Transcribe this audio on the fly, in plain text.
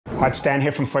Hi, it's Dan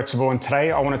here from Flexxable, and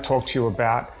today I want to talk to you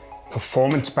about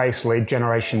performance-based lead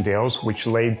generation deals which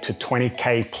lead to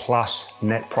 20K plus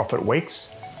net profit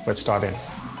weeks. Let's dive in.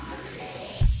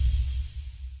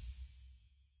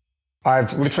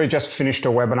 I've literally just finished a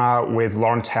webinar with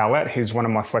Lawrence Howlett. He's one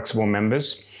of my Flexxable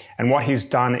members. And what he's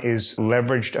done is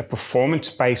leveraged a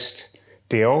performance-based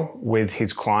deal with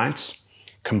his clients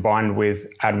combined with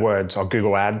AdWords or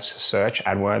Google Ads search.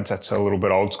 AdWords, that's a little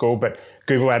bit old school, but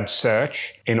Google Ads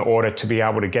search in order to be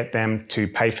able to get them to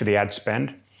pay for the ad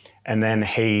spend. And then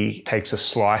he takes a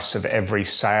slice of every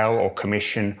sale or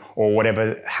commission or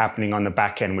whatever happening on the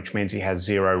back end, which means he has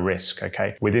zero risk,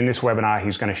 okay? Within this webinar,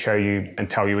 he's going to show you and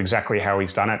tell you exactly how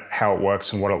he's done it, how it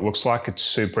works and what it looks like. It's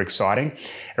super exciting.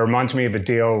 It reminds me of a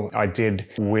deal I did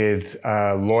with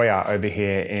a lawyer over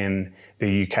here in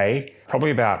the UK,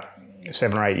 probably about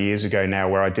 7 or 8 years ago now,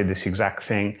 where I did this exact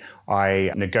thing.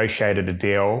 I negotiated a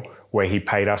deal where he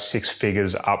paid us 6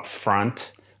 figures up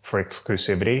front for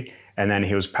exclusivity. And then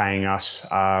he was paying us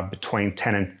between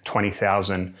 10 and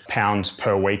 20,000 pounds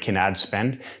per week in ad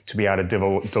spend to be able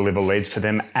to deliver leads for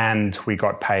them. And we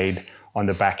got paid on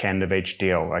the back end of each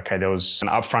deal. Okay, there was an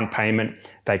upfront payment.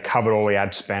 They covered all the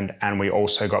ad spend, and we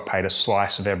also got paid a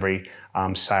slice of every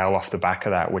sale off the back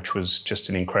of that, which was just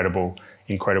an incredible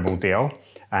deal.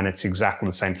 And it's exactly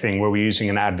the same thing. We were using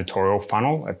an advertorial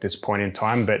funnel at this point in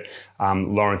time, but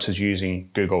Lawrence is using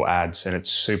Google Ads, and it's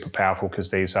super powerful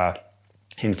because these are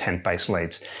intent-based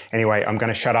leads. Anyway, I'm going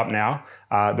to shut up now.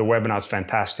 The webinar is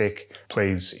fantastic.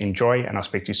 Please enjoy, and I'll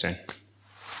speak to you soon.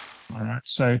 All right.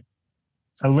 So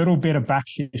a little bit of back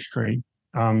history.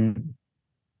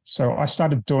 So I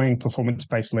started doing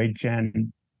performance-based lead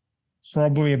gen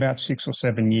probably about 6 or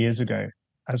 7 years ago.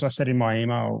 As I said in my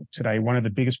email today, one of the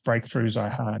biggest breakthroughs I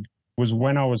had was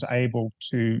when I was able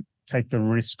to take the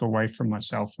risk away from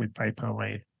myself with pay per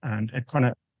lead. And it kind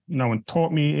of, no one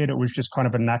taught me it. It was just kind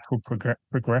of a natural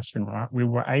progression, right? We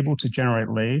were able to generate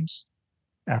leads.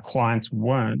 Our clients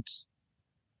weren't,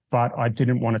 but I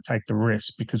didn't want to take the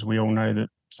risk because we all know that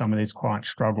some of these clients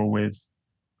struggle with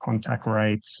contact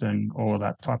rates and all of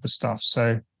that type of stuff.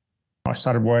 So I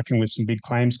started working with some big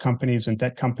claims companies and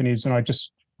debt companies, and I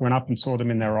just went up and saw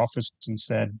them in their office and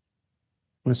said,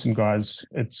 listen, guys,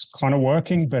 it's kind of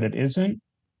working, but it isn't.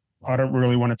 I don't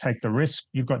really want to take the risk.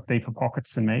 You've got deeper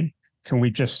pockets than me. Can we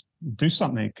just do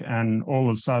something? And all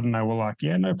of a sudden they were like,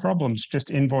 yeah, no problems. Just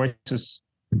invoice us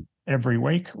every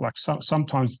week. Like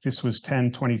sometimes this was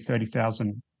 10, 20,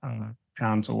 30,000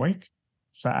 pounds a week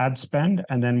for ad spend.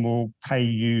 And then we'll pay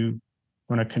you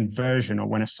when a conversion or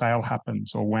when a sale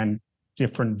happens or when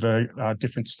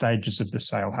different stages of the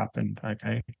sale happened,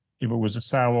 okay? If it was a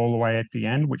sale all the way at the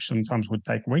end, which sometimes would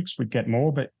take weeks, we'd get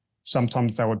more, but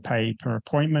sometimes they would pay per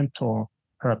appointment or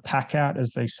per pack out,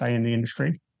 as they say in the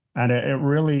industry. And it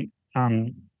really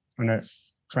kind of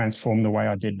transformed the way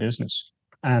I did business.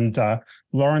 And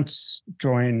Lawrence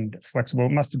joined Flexxable.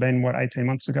 It must have been, 18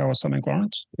 months ago or something,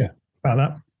 Lawrence? Yeah,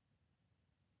 about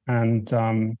that. And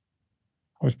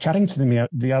I was chatting to him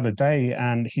the other day,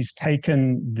 and he's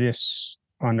taken this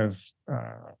kind of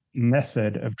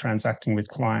method of transacting with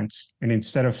clients, and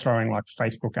instead of throwing like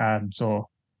Facebook ads or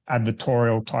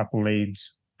advertorial type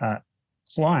leads at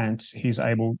clients, he's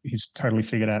totally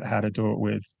figured out how to do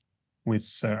it with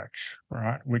search,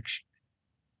 right? Which,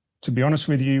 to be honest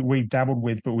with you, we dabbled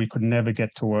with, but we could never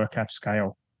get to work at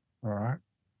scale, all right?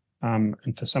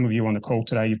 And for some of you on the call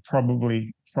today, you've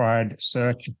probably tried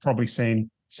search. You've probably seen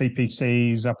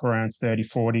CPCs up around 30,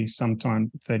 40,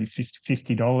 sometimes 30,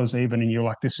 $50 even, and you're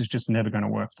like, this is just never going to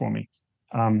work for me.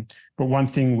 But one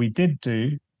thing we did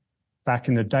do back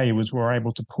in the day was we're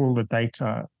able to pull the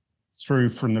data through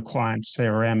from the client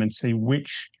CRM and see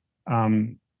which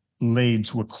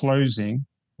leads were closing,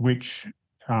 which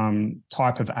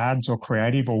type of ads or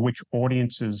creative or which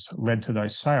audiences led to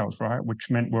those sales, right? Which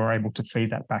meant we're able to feed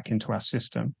that back into our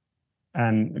system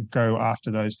and go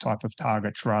after those type of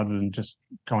targets rather than just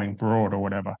going broad or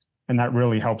whatever. And that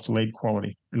really helped lead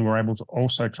quality. And we're able to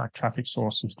also track traffic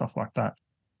source and stuff like that.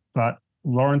 But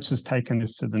Lawrence has taken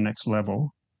this to the next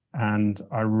level. And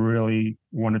I really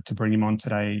wanted to bring him on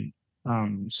today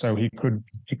so he could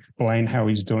explain how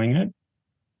he's doing it,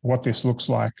 what this looks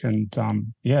like. And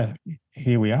yeah,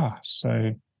 here we are.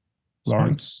 So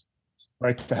Lawrence,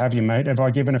 great to have you, mate. Have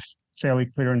I given a fairly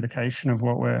clear indication of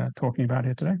what we're talking about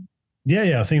here today?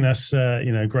 Yeah, I think that's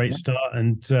a great start,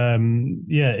 and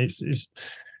yeah, it's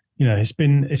it's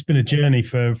been a journey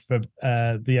for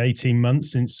the 18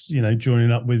 months since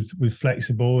joining up with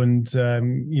Flexxable, and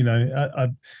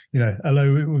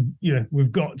although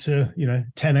we've got to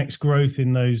 10x growth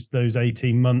in those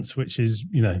 18 months, which is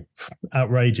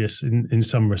outrageous in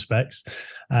some respects.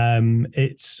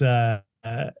 It's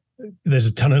there's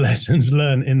a ton of lessons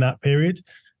learned in that period.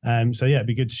 So yeah, it'd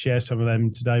be good to share some of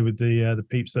them today with the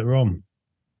peeps that are on.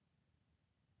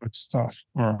 Good stuff.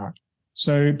 All right.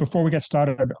 So before we get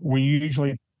started, we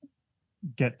usually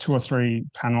get 2 or 3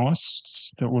 panelists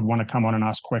that would want to come on and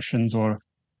ask questions, or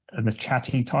the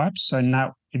chatty types. So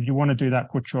Nat, if you want to do that,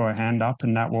 put your hand up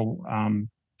and Nat will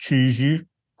choose you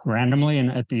randomly. And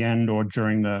at the end or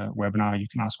during the webinar, you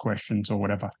can ask questions or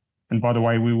whatever. And by the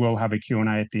way, we will have a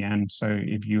Q&A at the end. So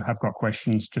if you have got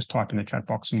questions, just type in the chat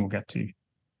box and we'll get to you.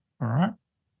 All right.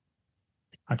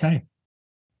 Okay.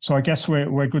 So I guess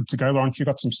we're good to go. Lawrence, you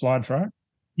got some slides, right?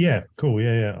 Yeah, cool.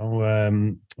 Yeah.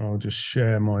 I'll just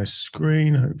share my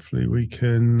screen. Hopefully we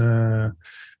can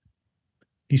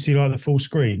you see like the full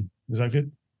screen. Is that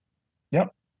good?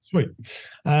 Yep. Sweet.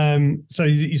 So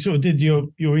you sort of did your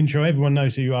intro. Everyone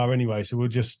knows who you are anyway, so we'll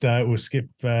just we'll skip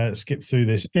through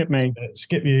this. Skip me.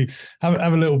 Skip you.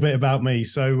 Have a little bit about me.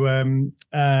 So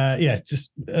yeah,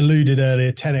 just alluded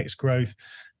earlier, 10x growth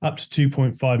up to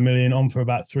 2.5 million, on for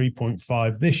about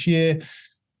 3.5 this year.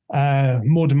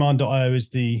 Moredemand.io is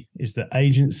the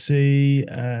agency.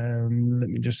 Let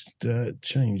me just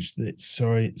change this.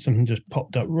 Sorry, something just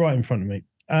popped up right in front of me.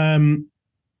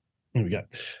 Here we go.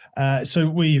 So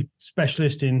we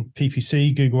specialist in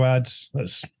PPC, Google Ads.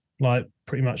 That's like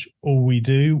pretty much all we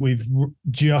do. We've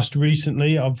just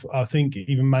recently, I think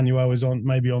even Manuel is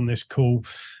maybe on this call.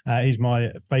 He's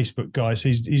my Facebook guy, so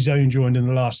he's only joined in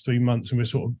the last 3 months, and we're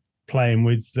sort of playing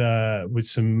with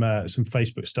some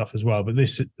Facebook stuff as well. But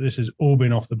this has all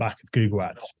been off the back of Google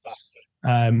Ads.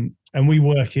 And we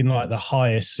work in like the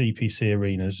highest CPC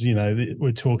arenas.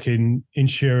 We're talking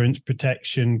insurance,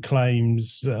 protection,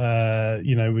 claims.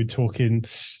 We're talking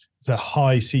the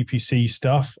high CPC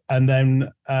stuff. And then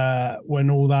when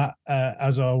all that,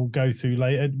 as I'll go through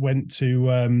later, went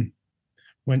to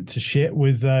shit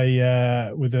with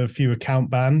a few account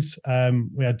bans,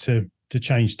 we had to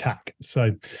change tack.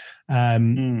 So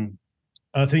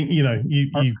I think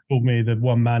you called me the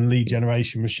one-man lead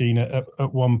generation machine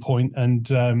at one point, and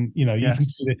you yes. can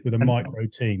do this with a micro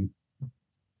team.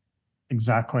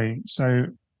 Exactly. So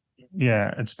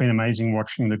yeah, it's been amazing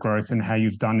watching the growth and how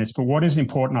you've done this. But what is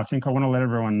important, I think I want to let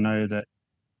everyone know that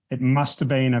it must have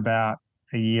been about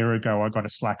a year ago I got a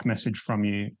Slack message from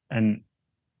you, and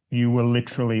you were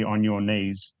literally on your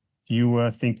knees. You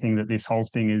were thinking that this whole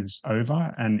thing is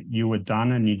over and you were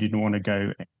done and you didn't want to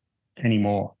go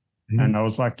anymore. And I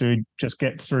was like, dude, just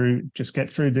get through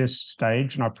this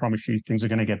stage, and I promise you things are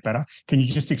going to get better. Can you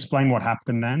just explain what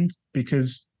happened then?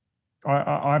 Because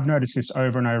I've noticed this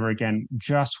over and over again.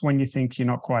 Just when you think you're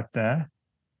not quite there,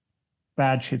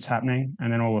 bad shit's happening,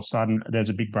 and then all of a sudden there's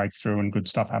a big breakthrough and good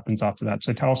stuff happens after that.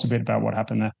 So tell us a bit about what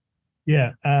happened there.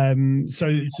 Yeah. I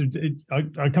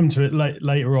come to it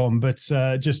later on, but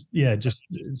just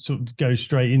sort of go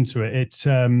straight into it. It's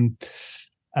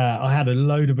I had a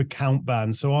load of account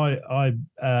bans. So I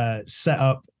set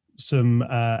up some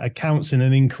accounts in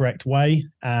an incorrect way,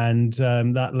 and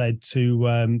that led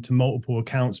to multiple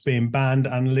accounts being banned,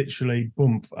 and literally,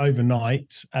 boom,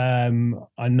 overnight, I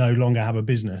no longer have a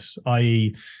business.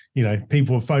 I.e.,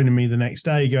 people were phoning me the next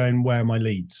day going, "Where are my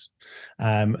leads?"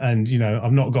 And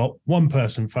I've not got one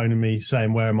person phoning me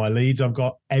saying, "Where are my leads?" I've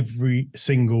got every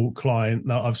single client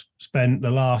that I've spent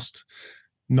the last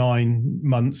 9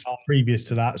 months previous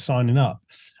to that signing up.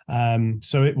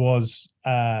 So it was,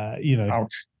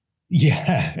 Ouch.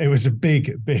 Yeah, it was a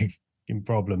big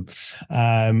problem.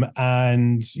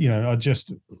 And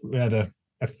we had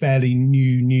a fairly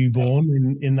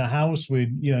newborn in the house. We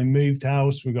moved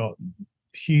house. We got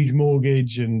huge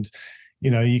mortgage, and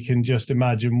you can just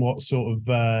imagine what sort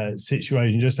of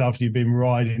situation just after you've been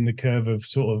riding the curve of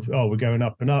sort of, oh, we're going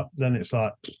up and up, then it's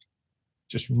like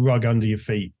just rug under your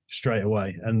feet straight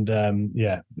away. And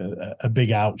a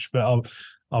big ouch. But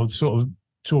I'll sort of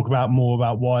talk about more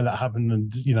about why that happened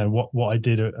and what I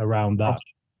did around that.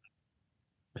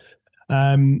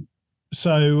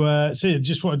 So yeah,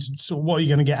 just wanted to sort of, what are you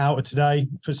going to get out of today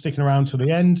for sticking around to the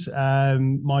end?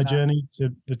 My journey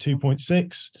to the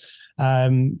 2.6,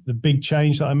 the big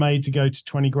change that I made to go to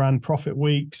 20 grand profit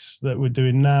weeks that we're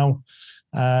doing now.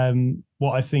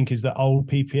 What I think is the old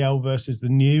PPL versus the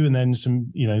new, and then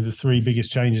some, the 3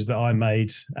 biggest changes that I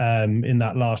made in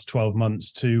that last 12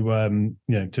 months to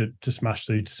smash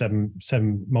through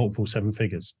to multiple seven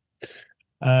figures.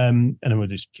 And then we'll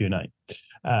do some Q&A.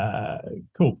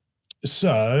 Cool.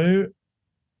 So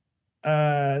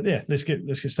yeah, let's get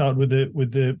started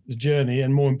with the journey,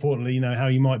 and more importantly, how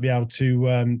you might be able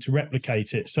to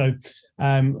replicate it. So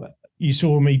you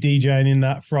saw me DJing in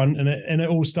that front, and it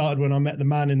all started when I met the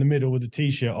man in the middle with the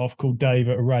t-shirt off, called Dave,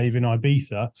 at a rave in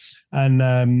Ibiza. And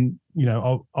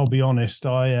I'll be honest,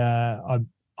 I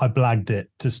blagged it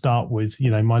to start with.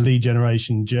 My lead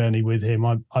generation journey with him,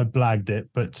 I blagged it,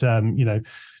 but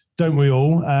don't we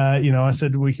all? I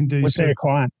said we can do. Was he a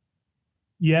client?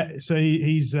 Yeah, so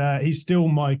he's still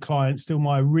my client, still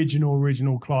my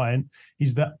original client.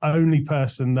 He's the only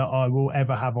person that I will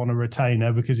ever have on a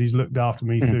retainer, because he's looked after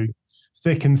me through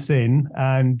thick and thin.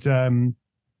 And I'm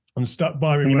stuck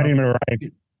by him. You met him at a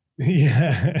rave.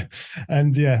 Yeah,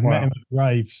 and Wow. met him at a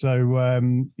rave.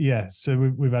 So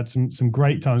so we've had some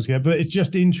great times together. But it's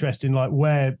just interesting, like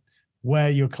where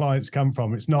your clients come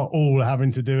from. It's not all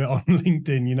having to do it on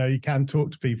LinkedIn. You can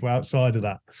talk to people outside of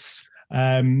that.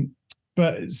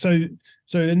 But so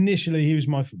initially he was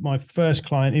my first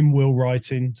client in will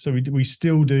writing. So we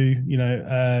still do,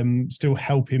 still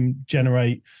help him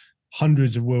generate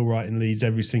hundreds of will writing leads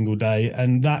every single day.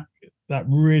 And that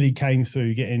really came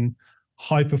through getting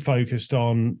hyper focused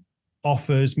on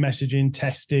offers, messaging,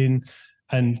 testing,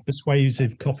 and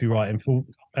persuasive copywriting.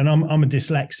 And I'm a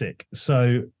dyslexic.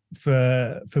 So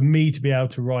for me to be able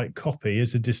to write copy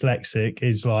as a dyslexic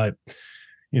is like,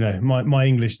 my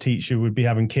English teacher would be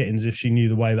having kittens if she knew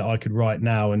the way that I could write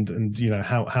now, and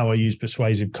how I use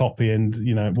persuasive copy, and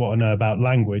what I know about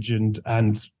language, and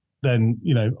then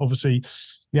obviously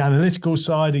the analytical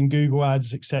side in Google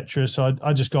Ads, etc. So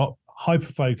I just got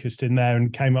hyper focused in there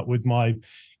and came up with my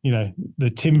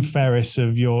the Tim Ferriss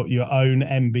of your own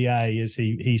MBA, as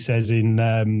he says in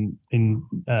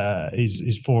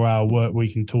his 4-hour work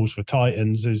week and tools for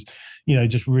Titans, is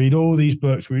just read all these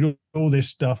books, read all this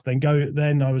stuff,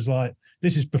 then I was like,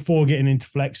 this is before getting into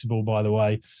Flexxable, by the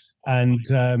way, and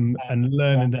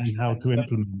learning then how to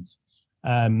implement.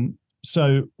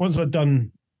 So once I'd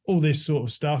done all this sort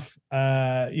of stuff,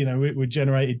 we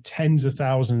generated tens of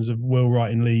thousands of will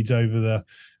writing leads over the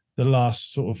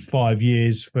last sort of 5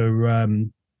 years for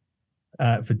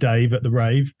Dave at the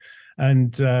rave,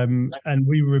 and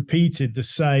we repeated the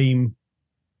same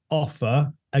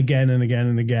offer again and again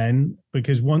and again,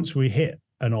 because once we hit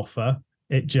an offer,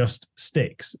 it just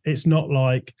sticks. It's not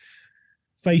like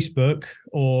Facebook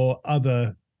or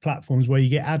other platforms where you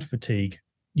get ad fatigue.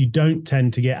 You don't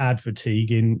tend to get ad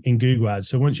fatigue in Google Ads.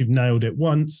 So once you've nailed it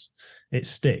once, it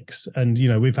sticks. And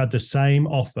we've had the same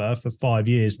offer for 5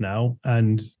 years now,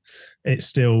 and it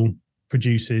still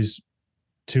produces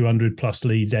 200 plus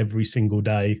leads every single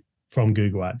day from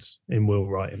Google Ads in will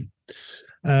writing.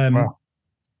 Wow.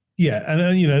 Yeah,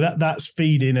 and that's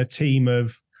feeding a team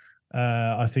of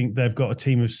I think they've got a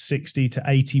team of 60 to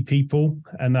 80 people,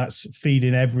 and that's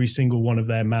feeding every single one of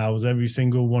their mouths, every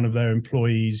single one of their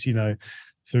employees,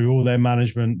 through all their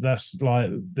management. That's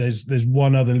like there's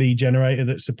one other lead generator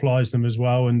that supplies them as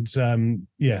well, and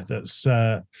that's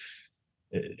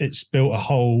it's built a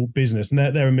whole business, and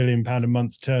they're £1 million a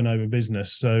month turnover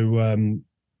business. So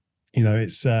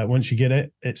it's once you get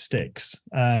it, it sticks.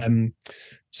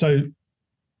 So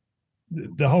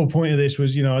the whole point of this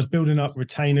was, I was building up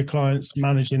retainer clients,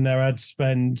 managing their ad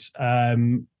spend,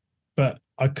 but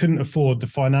I couldn't afford the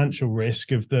financial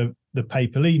risk of the pay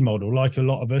per lead model. Like a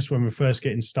lot of us, when we're first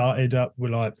getting started up, we're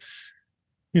like,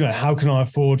 how can I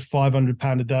afford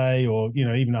 £500 a day, or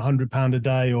even £100 a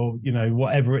day, or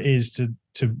whatever it is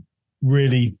to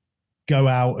really go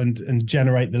out and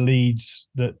generate the leads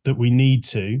that we need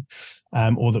to,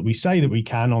 or that we say that we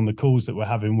can on the calls that we're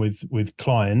having with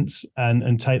clients,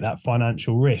 and take that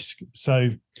financial risk. So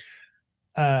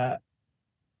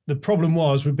the problem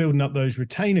was, we're building up those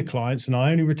retainer clients, and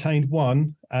I only retained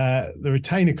one. The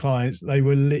retainer clients, they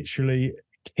were literally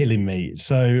killing me.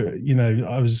 So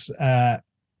I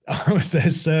was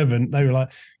their servant. They were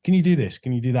like, can you do this?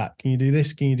 Can you do that? Can you do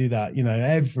this? Can you do that?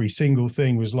 Every single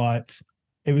thing was like,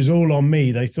 it was all on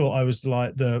me. They thought I was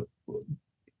like the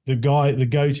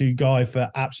go-to guy for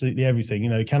absolutely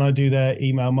everything. Can I do their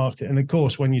email marketing? And of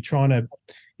course, when you're trying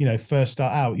to, first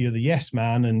start out, you're the yes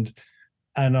man.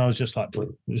 And I was just like,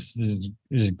 this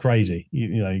is crazy.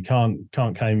 You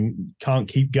can't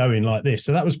keep going like this.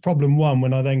 So that was problem one.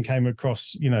 When I then came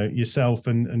across, yourself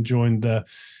and joined the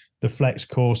Flex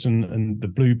course and the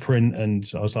blueprint,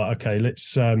 and I was like, okay,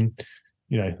 let's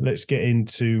get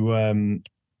into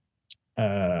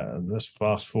let's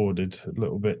fast forward a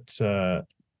little bit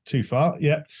too far.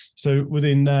 Yeah. So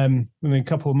within a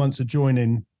couple of months of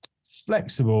joining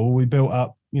Flexxable, we built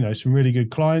up some really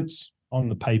good clients on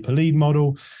the pay per lead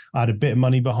model. I had a bit of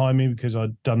money behind me because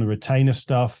I'd done the retainer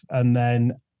stuff, and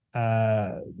then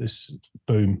this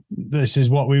boom. This is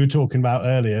what we were talking about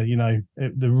earlier.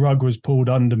 The rug was pulled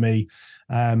under me,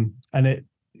 and it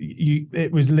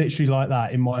was literally like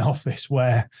that in my office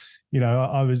where,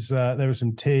 I was there were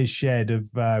some tears shed of,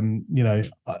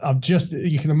 I've just,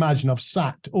 you can imagine, I've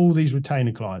sacked all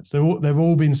they've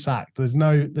all been sacked. There's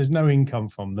no income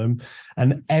from them,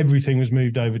 and everything was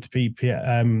moved over to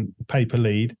paper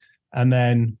lead, and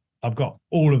then I've got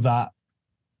all of that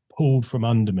pulled from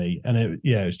under me, and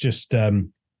it's just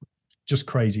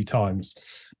crazy times.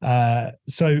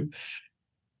 So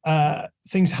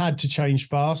things had to change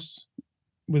fast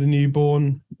with a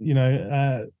newborn.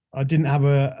 I didn't have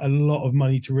a lot of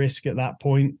money to risk at that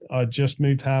point. I just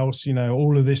moved house.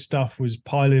 All of this stuff was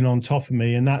piling on top of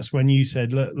me, and that's when you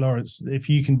said, "Look, Lawrence, if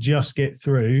you can just get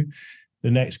through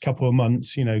the next couple of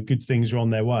months, good things are on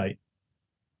their way."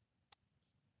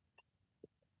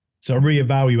 So I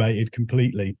reevaluated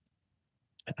completely.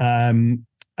 And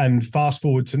fast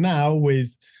forward to now,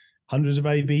 with hundreds of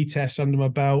A/B tests under my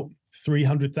belt,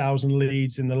 300,000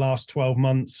 leads in the last 12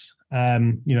 months,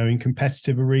 in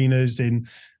competitive arenas, in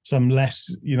some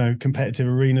less, competitive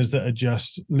arenas that are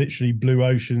just literally blue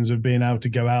oceans of being able to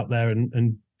go out there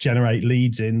and generate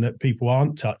leads in that people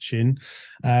aren't touching.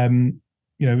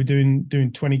 We're doing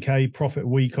 20K profit a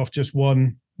week off just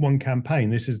one campaign.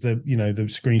 This is the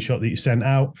screenshot that you sent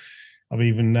out. I've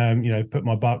even, put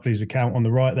my Barclays account on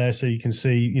the right there so you can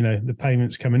see, the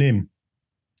payments coming in.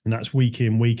 And that's week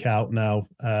in, week out now,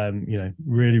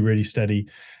 really, really steady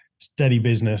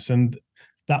business. And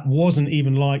that wasn't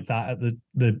even like that at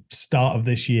the start of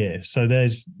this year. So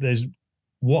there's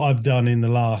what I've done in the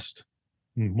last,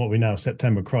 what we now,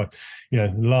 September,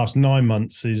 the last 9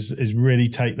 months is really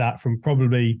take that from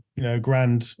probably,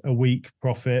 £1,000 a week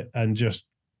profit and just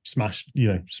smash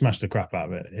the crap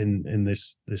out of it in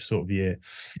this sort of year.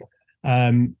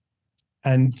 I'm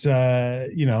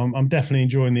definitely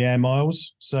enjoying the air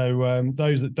miles. So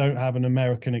those that don't have an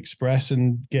American Express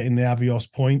and getting the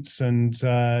Avios points and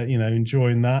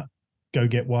enjoying that, go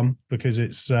get one, because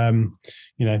it's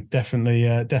definitely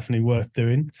worth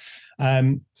doing.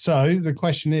 So the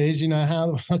question is,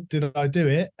 how did I do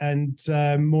it, and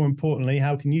more importantly,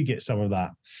 how can you get some of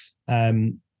that?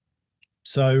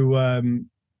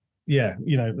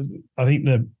 I think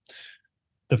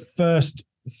the first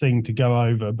thing to go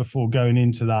over before going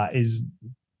into that is,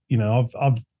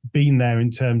 I've been there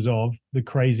in terms of the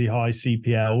crazy high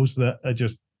CPLs that are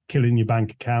just killing your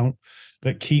bank account,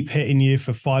 that keep hitting you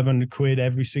for 500 quid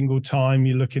every single time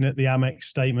you're looking at the Amex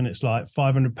statement. It's like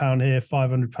 £500 here,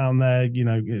 £500 there.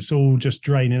 It's all just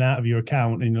draining out of your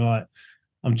account, and you're like,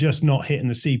 I'm just not hitting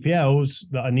the CPLs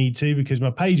that I need to because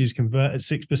my pages convert at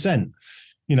 6%.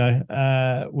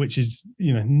 Which is,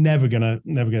 never gonna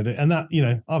do. And that,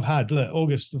 I've had,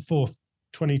 August the 4th,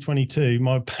 2022,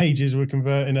 my pages were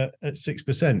converting at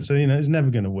 6%. So, it's never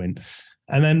going to win.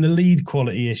 And then the lead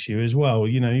quality issue as well.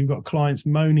 You've got clients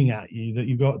moaning at you that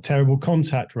you've got terrible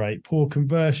contact rate, poor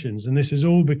conversions. And this is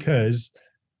all because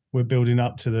we're building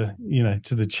up to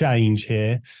the change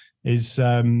here is,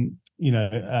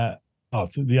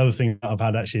 the other thing that I've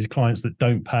had actually is clients that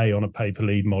don't pay on a pay-per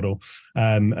lead model.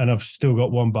 And I've still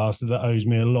got one bastard that owes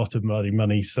me a lot of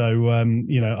money. So,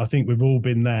 I think we've all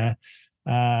been there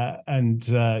and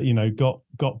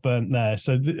got burnt there.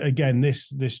 So again,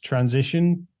 this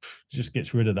transition just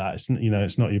gets rid of that.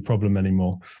 It's not your problem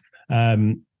anymore.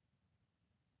 One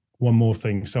more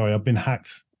thing. Sorry, I've been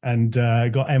hacked and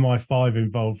got MI5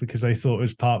 involved because they thought it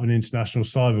was part of an international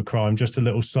cybercrime. Just a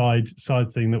little side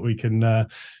thing that we can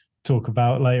talk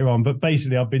about later on. But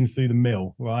basically, I've been through the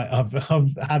mill, right? I've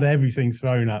had everything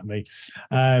thrown at me.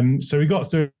 So we got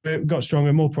through it, got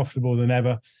stronger, more profitable than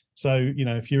ever. So,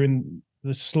 if you're in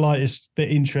the slightest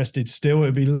bit interested still,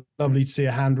 it'd be lovely to see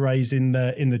a hand raise in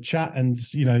the chat. And,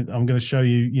 I'm going to show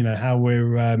you, how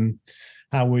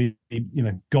we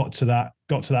got to that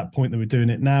point that we're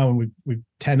doing it now, and we've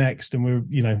 10x'd, and we're,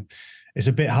 it's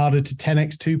a bit harder to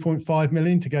 10x 2.5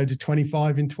 million to go to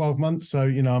 25 in 12 months. So,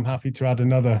 I'm happy to add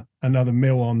another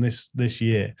mil on this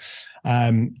year.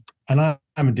 And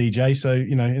I'm a DJ. So,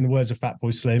 in the words of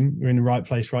Fatboy Slim, we're in the right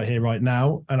place right here, right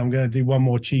now. And I'm going to do one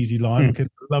more cheesy line because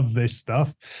I love this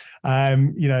stuff.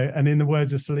 And in the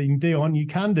words of Celine Dion, you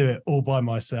can do it all by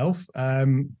myself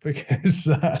because,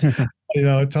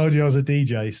 I told you I was a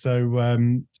DJ. So,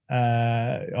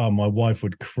 my wife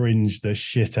would cringe the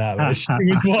shit out of it. She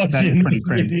was watching the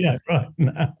video right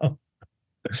now.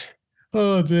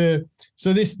 Oh dear.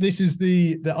 So this is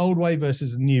the old way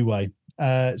versus the new way.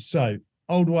 So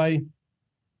old way,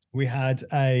 we had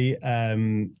a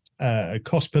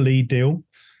cost per lead deal,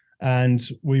 and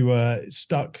we were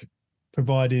stuck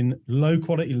providing low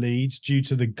quality leads due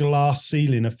to the glass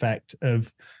ceiling effect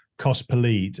of cost per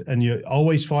lead, and you're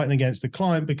always fighting against the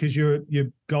client because your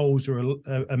goals are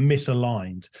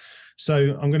misaligned.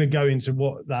 So I'm going to go into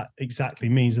what that exactly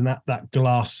means and that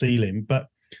glass ceiling. But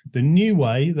the new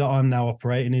way that I'm now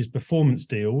operating is performance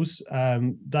deals.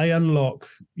 They unlock,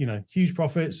 huge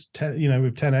profits,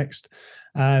 with 10x.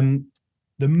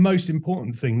 The most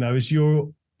important thing though is you're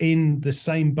in the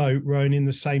same boat, rowing in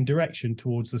the same direction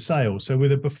towards the sale. So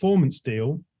with a performance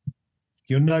deal,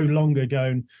 you're no longer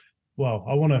going, well,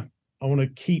 I want to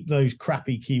keep those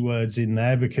crappy keywords in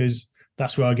there because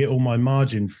that's where I get all my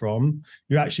margin from.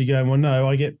 You're actually going, well, no,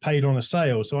 I get paid on a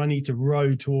sale, so I need to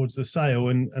row towards the sale,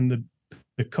 and the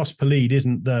cost per lead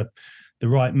isn't the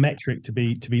right metric to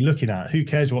be looking at. Who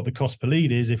cares what the cost per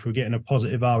lead is if we're getting a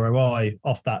positive ROI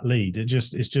off that lead? It's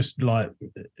just like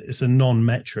it's a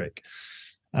non-metric.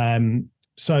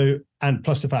 So, and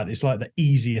plus the fact it's like the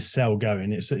easiest sell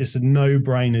going. It's a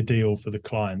no-brainer deal for the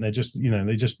client. They just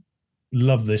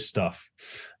love this stuff.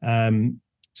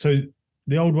 So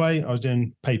the old way I was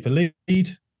doing pay per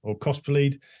lead or cost per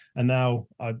lead, and now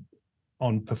I'm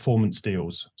on performance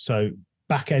deals. So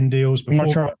back end deals,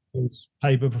 deals,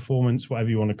 pay per performance, whatever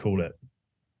you want to call it.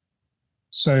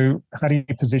 So how do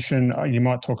you position, you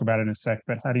might talk about it in a sec,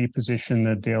 but how do you position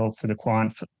the deal for the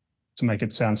client to make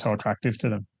it sound so attractive to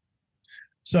them?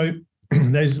 So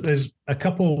there's a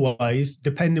couple of ways,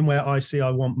 depending where I see I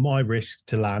want my risk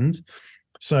to land.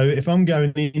 So if I'm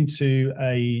going into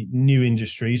a new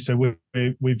industry, so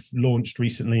we've launched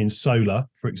recently in solar,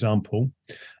 for example,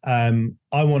 I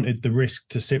wanted the risk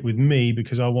to sit with me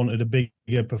because I wanted a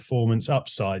bigger performance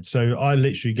upside. So I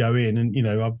literally go in and,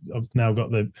 I've now got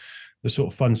the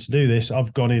sort of funds to do this.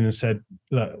 I've gone in and said,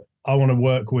 look, I want to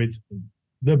work with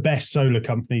the best solar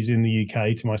companies in the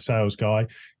UK, to my sales guy,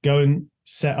 go and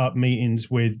set up meetings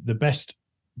with the best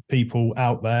people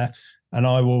out there, and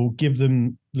I will give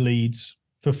them leads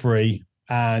for free,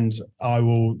 and I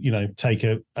will, take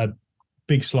a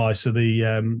big slice of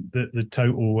the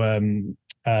total,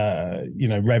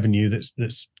 revenue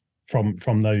that's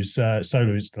from those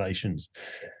solar installations.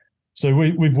 So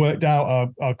we've worked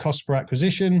out our cost per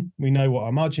acquisition. We know what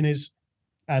our margin is,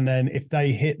 and then if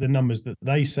they hit the numbers that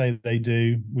they say they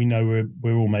do, we know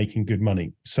we're all making good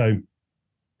money. So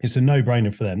it's a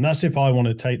no-brainer for them. That's if I want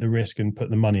to take the risk and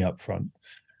put the money up front.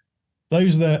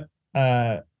 Those that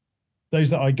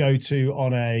I go to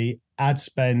on a ad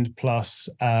spend plus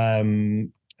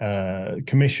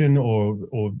commission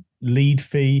or lead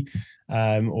fee,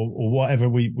 or whatever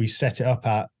we set it up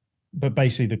at, but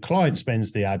basically the client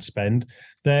spends the ad spend,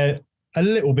 they're a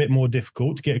little bit more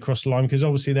difficult to get across the line because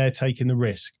obviously they're taking the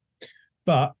risk.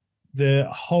 But the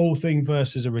whole thing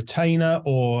versus a retainer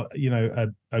or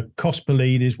a cost per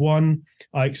lead is one.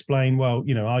 I explain, well,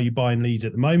 are you buying leads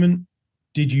at the moment?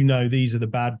 Did you know these are the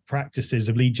bad practices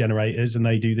of lead generators and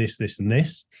they do this, this, and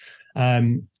this?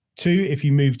 Two, if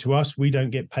you move to us, we don't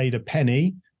get paid a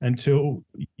penny until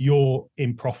you're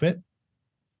in profit.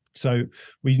 So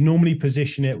we normally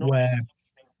position it where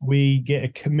we get a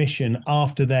commission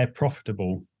after they're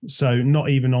profitable. So not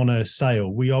even on a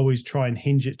sale. We always try and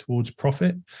hinge it towards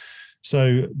profit,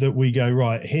 so that we go,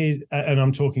 right, here, and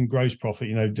I'm talking gross profit,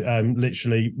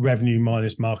 literally revenue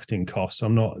minus marketing costs.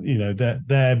 I'm not,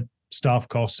 their staff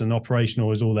costs and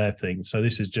operational is all their thing. So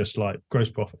this is just like gross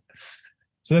profit.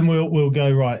 So then we'll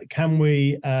go, right, can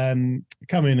we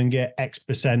come in and get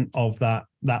X% of that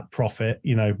profit,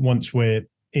 once we're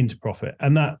into profit?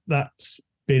 And that's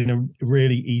been a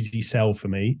really easy sell for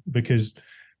me because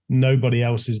nobody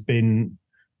else has been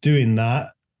doing that.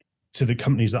 To the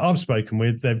companies that I've spoken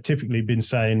with, they've typically been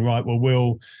saying, right, well,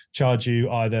 we'll charge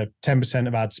you either 10%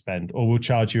 of ad spend, or we'll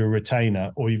charge you a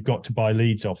retainer, or you've got to buy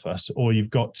leads off us, or you've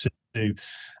got to,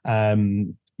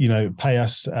 pay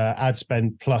us ad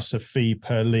spend plus a fee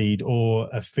per lead or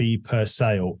a fee per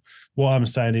sale. What I'm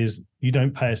saying is you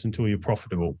don't pay us until you're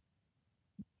profitable.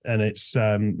 And it's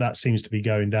that seems to be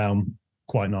going down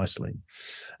quite nicely.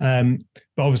 But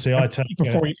obviously I take...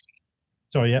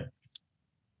 Sorry, yeah.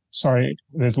 Sorry,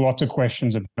 there's lots of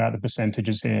questions about the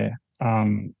percentages here. I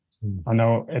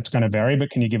know it's going to vary, but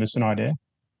can you give us an idea?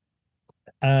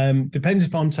 Depends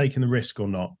if I'm taking the risk or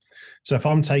not. So if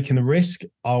I'm taking the risk,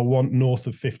 I'll want north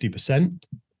of 50%.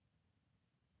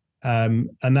 And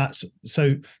that's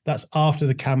after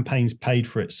the campaign's paid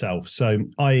for itself. So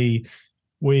i.e.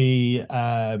 we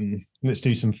let's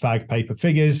do some fag paper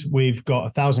figures. We've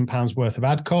got £1,000 worth of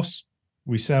ad costs.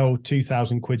 We sell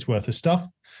 2,000 quid's worth of stuff.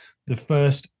 The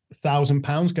first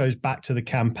 £1,000 goes back to the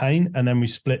campaign, and then we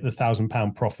split the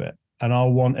 £1,000 profit. And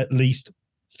I'll want at least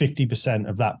 50%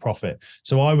 of that profit.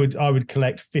 So I would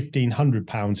collect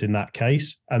 £1,500 in that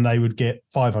case, and they would get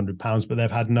 £500, but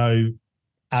they've had no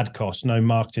ad costs, no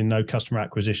marketing, no customer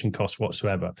acquisition costs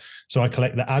whatsoever. So I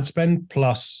collect the ad spend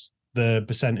plus the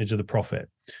percentage of the profit.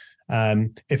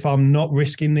 If I'm not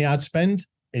risking the ad spend,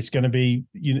 it's going to be,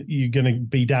 you're going to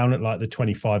be down at like the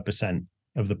 25%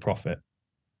 of the profit,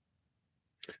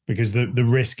 because the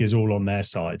risk is all on their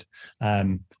side.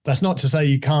 That's not to say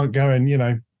you can't go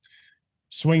and,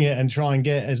 swing it and try and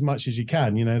get as much as you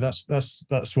can.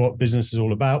 That's what business is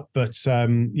all about. But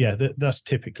that's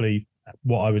typically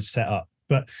what I would set up.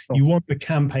 But you want the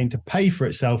campaign to pay for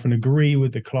itself and agree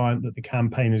with the client that the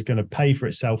campaign is going to pay for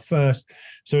itself first.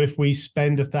 So if we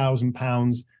spend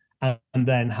 £1,000 and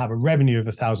then have a revenue of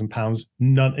 £1,000,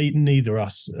 neither of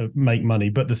us make money,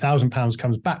 but the £1,000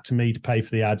 comes back to me to pay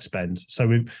for the ad spend. So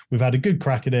we've had a good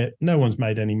crack at it. No one's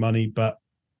made any money, but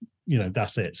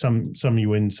that's it. Some you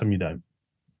win, some you don't.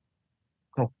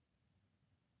 Cool.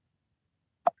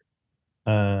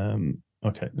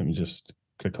 Okay, let me just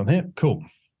click on here. Cool.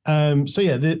 So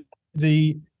yeah,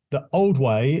 the old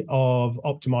way of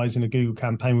optimizing a Google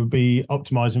campaign would be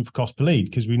optimizing for cost per lead,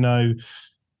 because we know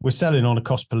we're selling on a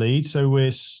cost per lead. So we're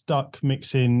stuck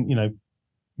mixing,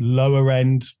 lower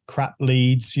end crap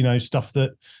leads, stuff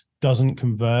that doesn't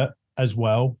convert as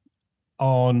well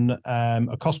on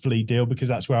a cost per lead deal, because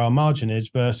that's where our margin is,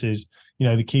 versus,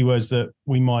 the keywords that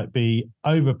we might be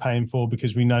overpaying for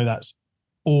because we know that's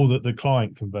all that the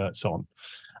client converts on.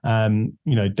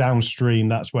 Downstream,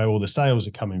 that's where all the sales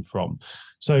are coming from.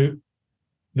 So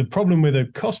the problem with a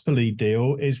cost per lead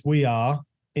deal is we are,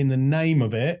 in the name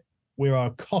of it, we're a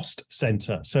cost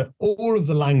center. So all of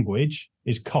the language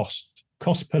is cost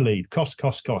per lead, cost,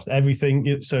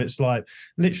 everything. So it's like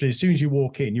literally as soon as you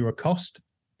walk in, you're a cost.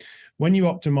 When you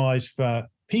optimize for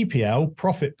PPL,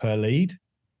 profit per lead,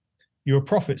 you're a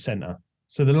profit center.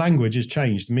 So the language has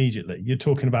changed immediately. You're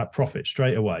talking about profit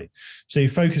straight away. So you're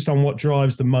focused on what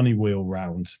drives the money wheel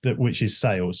round, which is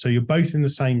sales. So you're both in the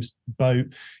same boat.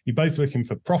 You're both looking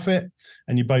for profit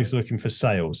and you're both looking for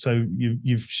sales. So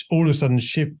you've all of a sudden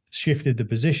shifted the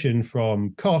position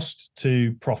from cost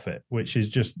to profit, which is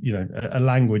just, a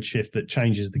language shift that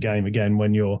changes the game again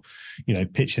when you're,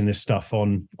 pitching this stuff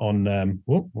on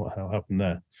what hell happened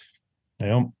there?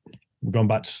 Hang on. We've gone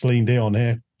back to Celine Dion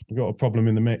here. We've got a problem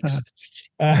in the mix.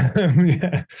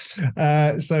 That's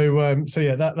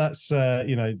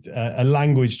a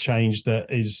language change that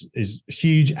is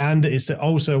huge, and it's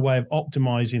also a way of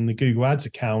optimizing the Google Ads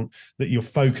account, that you're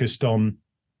focused on.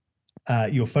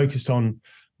 You're focused on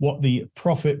what the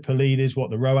profit per lead is, what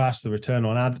the ROAS, the return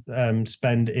on ad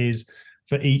spend is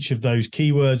for each of those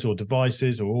keywords or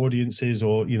devices or audiences,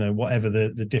 or whatever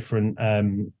the different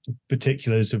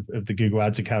particulars of the Google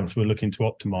Ads accounts we're looking to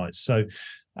optimize. So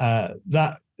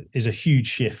that is a huge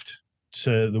shift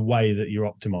to the way that you're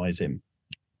optimizing.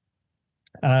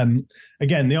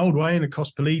 Again, the old way in a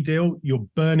cost per lead deal, you're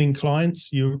burning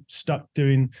clients. You're stuck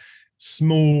doing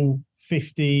small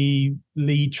 50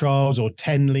 lead trials or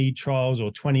 10 lead trials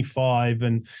or 25,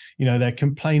 and they're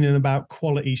complaining about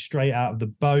quality straight out of the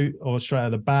boat or straight out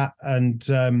of the bat, and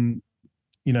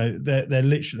they're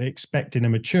literally expecting a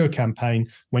mature campaign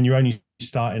when you're only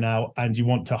starting out, and you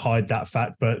want to hide that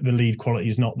fact, but the lead quality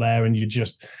is not there, and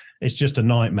it's just a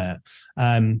nightmare.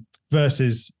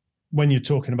 Versus when you're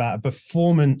talking about a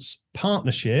performance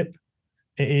partnership,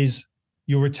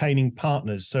 you're retaining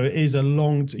partners. So it is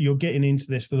you're getting into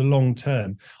this for the long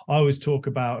term. I always talk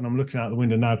about, and I'm looking out the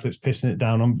window now because it's pissing it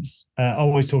down, I'm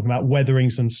always talking about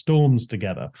weathering some storms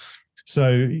together.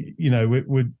 So,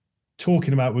 we're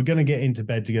talking about, we're going to get into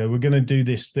bed together. We're going to do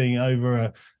this thing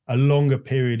over a longer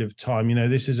period of time.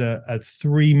 This is a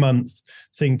 3-month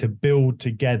thing to build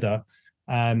together.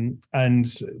 And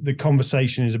the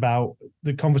conversation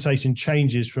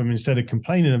changes from, instead of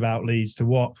complaining about leads, to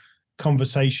what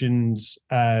conversations,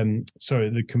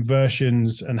 the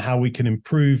conversions and how we can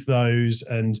improve those.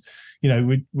 And,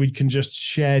 we can just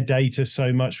share data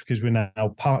so much because we're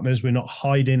now partners. We're not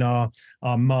hiding our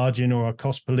margin or our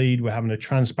cost per lead. We're having a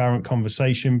transparent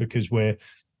conversation because we're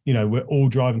all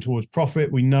driving towards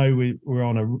profit. We know we're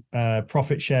on a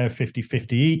profit share of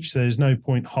 50-50 each. So there's no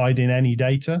point hiding any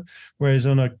data. Whereas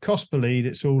on a cost per lead,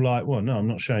 it's all like, well, no, I'm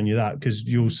not showing you that because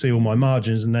you'll see all my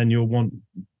margins and then you'll want,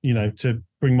 to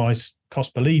bring my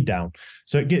cost per lead down.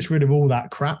 So it gets rid of all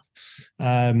that crap,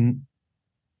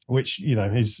 which,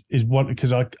 is one,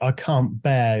 because I can't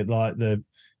bear like the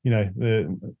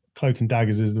cloak and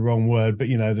daggers is the wrong word, but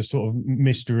the sort of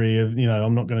mystery of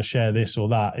I'm not going to share this or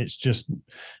that. It's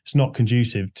not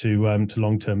conducive to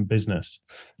long-term business,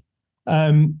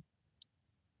 and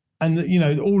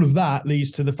all of that leads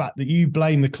to the fact that you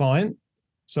blame the client.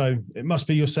 So it must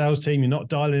be your sales team. You're not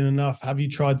dialing enough. Have you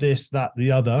tried this, that,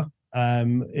 the other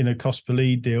in a cost per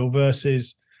lead deal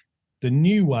versus the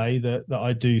new way that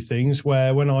I do things,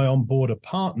 where when I onboard a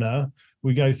partner,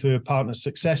 we go through a partner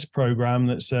success program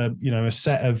that's a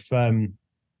set of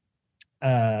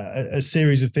a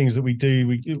series of things that we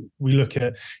do. We look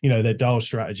at their dial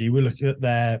strategy. We look at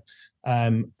their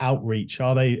outreach.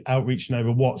 Are they outreaching over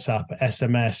WhatsApp,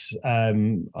 SMS?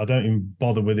 I don't even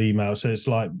bother with email. So it's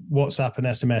like WhatsApp and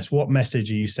SMS. What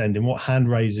message are you sending? What hand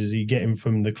raises are you getting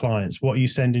from the clients? What are you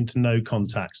sending to no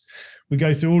contacts? We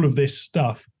go through all of this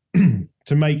stuff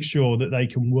to make sure that they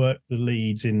can work the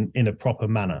leads in a proper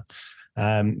manner.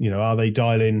 Are they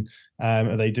dialing?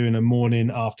 Are they doing a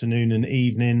morning, afternoon, and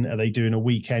evening? Are they doing a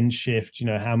weekend shift?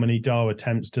 How many dial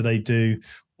attempts do they do?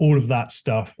 All of that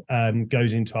stuff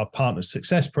goes into our partner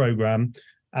success program,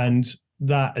 and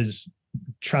that has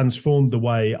transformed the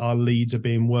way our leads are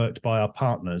being worked by our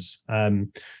partners.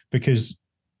 Because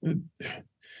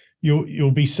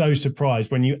you'll be so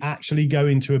surprised when you actually go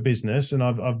into a business, and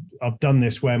I've done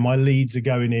this where my leads are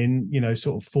going in,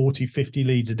 sort of 40, 50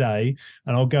 leads a day,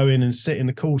 and I'll go in and sit in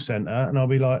the call center and I'll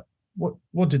be like,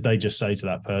 what did they just say to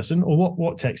that person? Or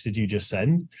what text did you just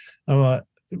send? I'm like,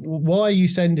 why are you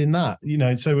sending that?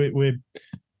 So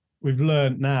we've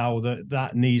learned now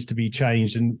that needs to be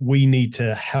changed, and we need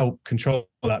to help control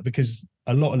that, because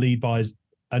a lot of lead buyers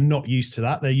are not used to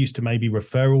that. They're used to maybe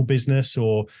referral business,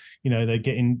 or they're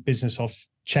getting business off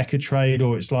checker trade,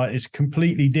 or it's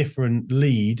completely different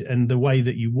lead, and the way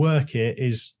that you work it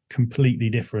is completely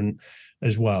different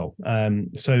as well.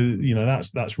 So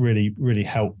that's really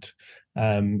helped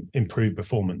improve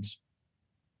performance.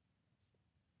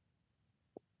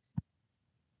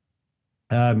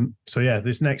 So yeah,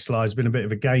 this next slide has been a bit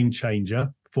of a game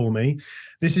changer for me.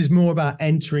 This is more about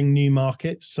entering new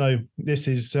markets. So this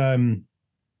is something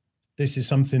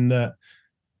that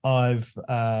I've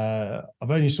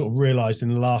only sort of realized in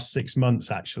the last 6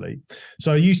 months, actually.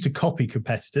 So I used to copy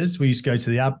competitors. We used to go to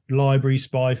the ad library,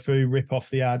 spy through, rip off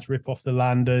the ads, rip off the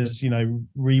landers,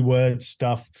 reword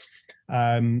stuff.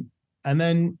 And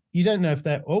then you don't know if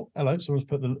they're, oh, hello, someone's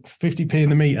put the 50p in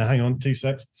the meter. Hang on, 2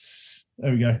 secs.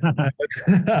 There we go.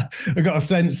 I've got a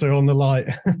sensor on the light.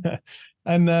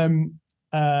 And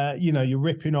you're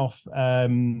ripping off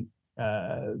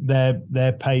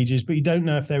their pages, but you don't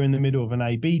know if they're in the middle of an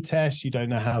A/B test. You don't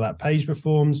know how that page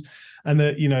performs, and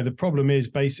the problem is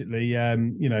basically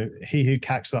he who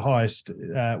cacks the highest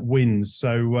wins.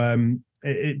 So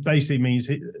it basically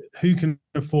means who can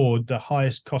afford the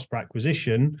highest cost per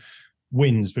acquisition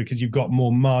wins, because you've got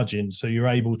more margin, so you're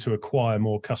able to acquire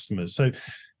more customers. So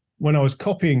when I was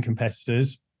copying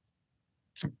competitors,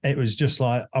 it was just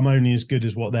like, I'm only as good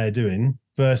as what they're doing,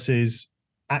 versus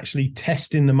actually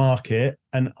testing the market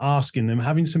and asking them,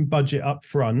 having some budget up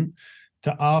front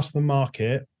to ask the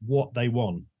market what they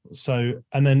want. So,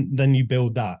 and then you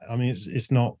build that. I mean, it's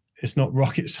not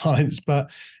rocket science, but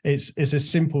it's a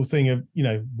simple thing of,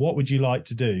 what would you like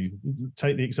to do?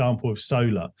 Take the example of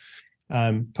solar.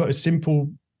 Put a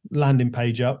simple landing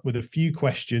page up with a few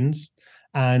questions,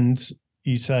 and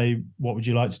you say, what would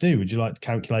you like to do? Would you like to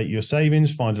calculate your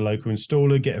savings, find a local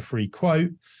installer, get a free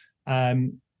quote?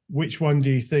 Which one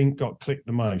do you think got clicked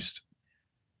the most?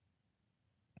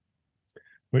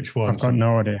 Which one? I've got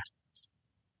no idea.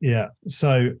 Yeah.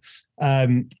 So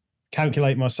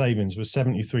calculate my savings was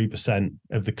 73%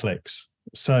 of the clicks.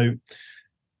 So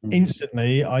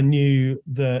instantly I knew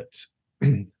that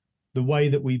the way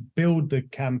that we build the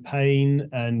campaign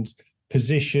and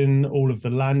position all of the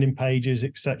landing pages,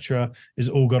 etc., is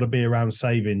all got to be around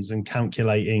savings and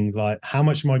calculating, like, how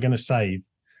much am I going to save?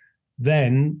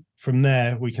 Then from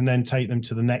there, we can then take them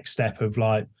to the next step of,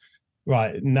 like,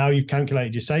 right, now you've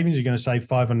calculated your savings, you're going to save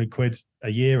 500 quid a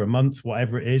year, a month,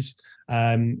 whatever it is.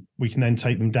 We can then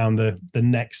take them down the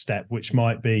next step, which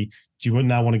might be, do you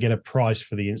now want to get a price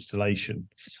for the installation?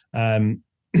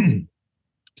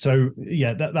 So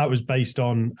yeah, that was based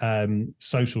on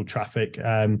social traffic.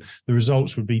 The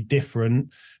results would be different,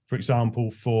 for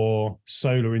example, for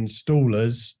solar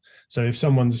installers. So if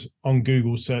someone's on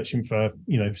Google searching for,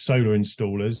 solar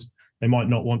installers, they might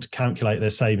not want to calculate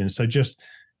their savings. So just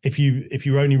if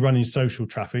you're only running social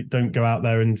traffic, don't go out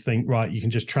there and think, right, you can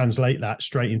just translate that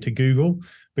straight into Google,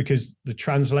 because the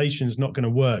translation is not going to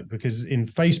work. Because in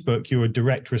Facebook, you're a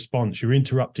direct response. You're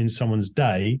interrupting someone's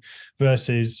day,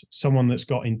 versus someone that's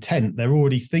got intent. They're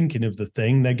already thinking of the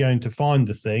thing. They're going to find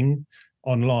the thing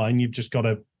online. You've just got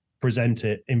to present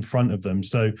it in front of them.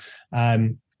 So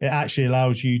it actually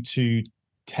allows you to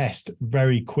test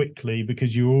very quickly,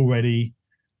 because you're already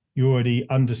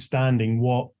understanding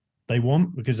what they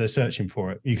want because they're searching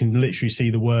for it. You can literally see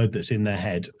the word that's in their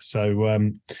head.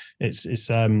 So it's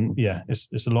a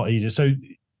lot easier. So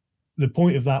the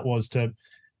point of that was to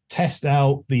test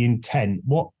out the intent.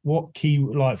 What key,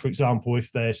 like for example,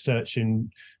 if they're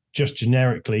searching just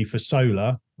generically for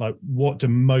solar, like what do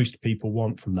most people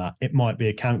want from that? It might be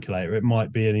a calculator, it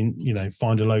might be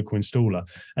find a local installer.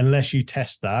 Unless you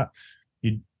test that,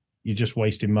 you're just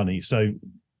wasting money. So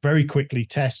very quickly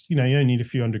test, you only need a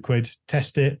few £100,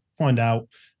 test it, find out,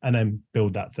 and then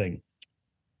build that thing.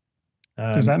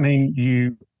 Does that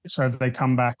mean so if they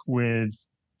come back with,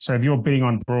 so if you're bidding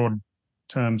on broad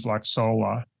terms like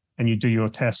solar and you do your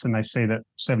test and they see that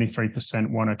 73%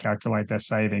 want to calculate their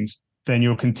savings, then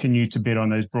you'll continue to bid on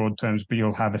those broad terms, but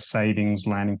you'll have a savings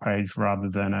landing page rather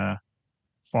than a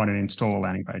find an installer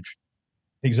landing page.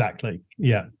 Exactly.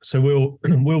 Yeah. So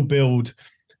we'll build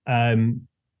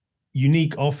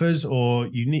unique offers or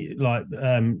unique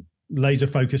laser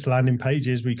focused landing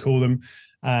pages, we call them,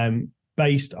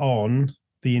 based on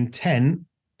the intent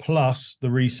plus the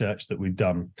research that we've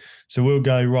done. So we'll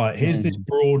go, right, here's this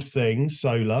broad thing,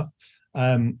 solar.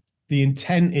 The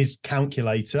intent is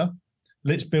calculator.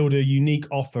 Let's build a unique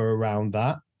offer around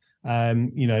that.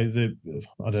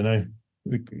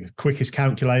 The quickest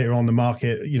calculator on the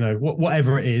market,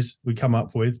 whatever it is we come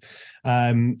up with,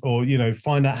 or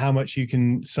find out how much you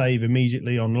can save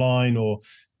immediately online, or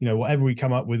whatever we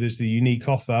come up with as the unique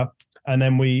offer. And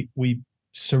then we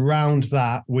surround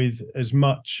that with as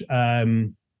much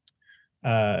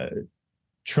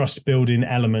trust building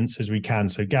elements as we can,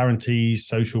 so guarantees,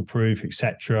 social proof,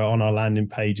 etc., on our landing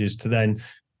pages, to then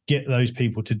get those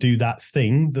people to do that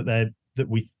thing that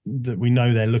we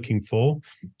know they're looking for,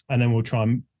 and then we'll try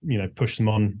and push them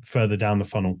on further down the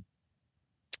funnel.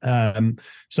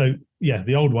 So yeah,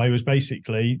 the old way was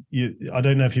basically, I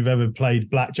don't know if you've ever played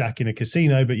blackjack in a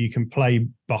casino, but you can play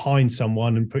behind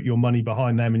someone and put your money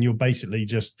behind them, and you're basically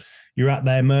you're at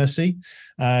their mercy.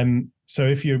 So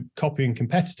if you're copying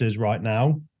competitors right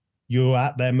now, you're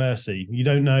at their mercy. You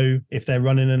don't know if they're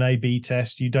running an A/B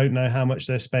test. You don't know how much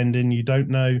they're spending. You don't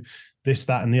know this,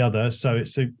 that, and the other. So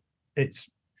it's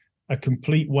a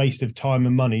complete waste of time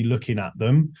and money looking at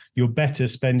them. You're better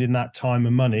spending that time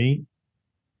and money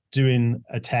doing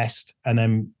a test and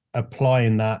then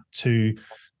applying that to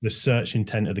the search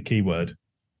intent of the keyword.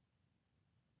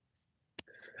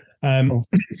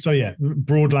 So yeah,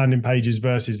 broad landing pages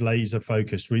versus laser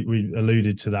focused. We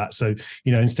alluded to that. So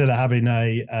instead of having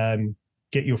a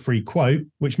get your free quote,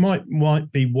 which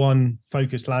might be one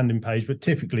focused landing page, but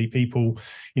typically people,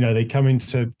 they come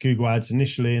into Google Ads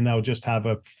initially and they'll just have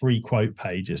a free quote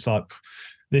page. It's like,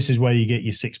 this is where you get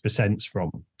your 6% from,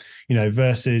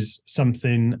 versus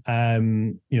something,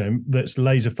 that's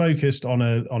laser focused on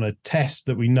a test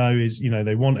that we know is,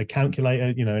 they want a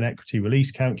calculator, an equity release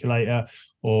calculator,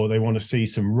 or they want to see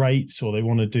some rates, or they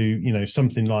want to do,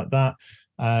 something like that.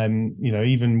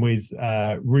 Even with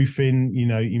roofing,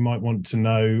 you might want to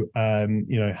know,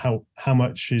 how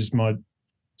much is my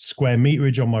square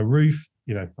meterage on my roof.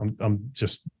 I'm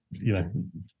just,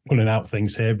 pulling out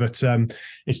things here, but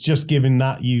it's just giving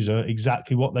that user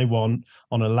exactly what they want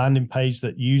on a landing page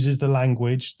that uses the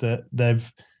language that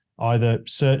they've either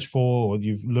searched for or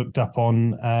you've looked up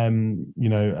on,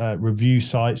 review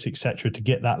sites, etc., to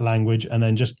get that language, and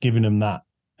then just giving them that.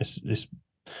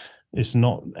 It's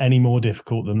not any more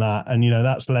difficult than that. And,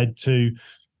 that's led to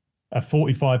a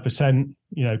 45%,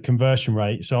 conversion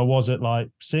rate. So I was at like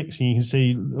 6, and you can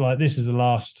see like this is the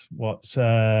last,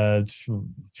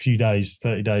 few days,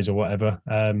 30 days or whatever.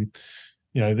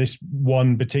 This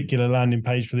one particular landing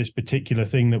page for this particular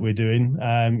thing that we're doing,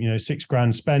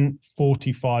 £6,000 spent,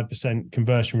 45%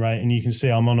 conversion rate. And you can see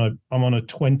I'm on a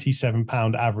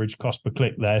 £27 average cost per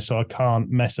click there. So I can't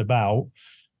mess about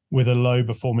with a low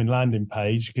performing landing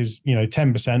page, because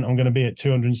 10% I'm going to be at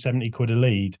 270 quid a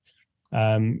lead,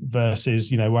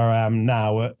 versus where I am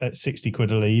now at 60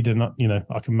 quid a lead, and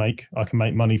I can make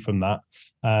money from that.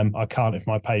 I can't if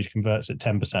my page converts at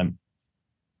 10%.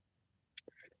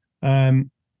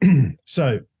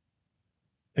 So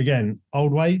again,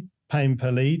 old way, paying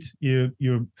per lead. You've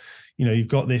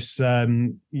got this,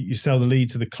 you sell the lead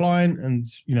to the client, and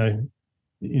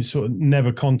you sort of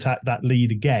never contact that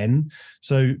lead again.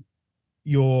 So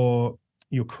you're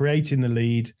creating the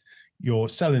lead, you're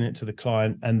selling it to the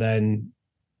client, and then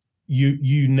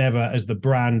you never, as the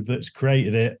brand that's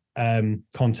created it,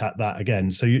 contact that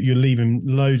again. So you're leaving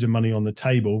loads of money on the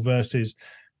table, versus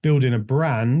building a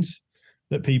brand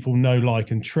that people know,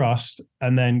 like, and trust,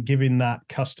 and then giving that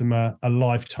customer a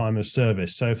lifetime of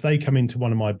service. So if they come into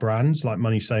one of my brands, like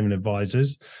Money Saving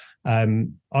Advisors, I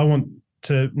want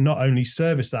to not only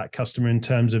service that customer in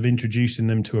terms of introducing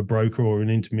them to a broker or an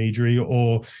intermediary,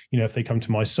 or, you know, if they come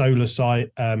to my solar site,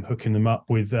 hooking them up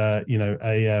with, you know,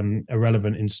 a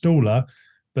relevant installer,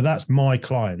 but that's my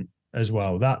client as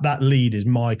well. That lead is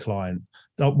my client.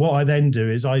 What I then do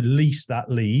is I lease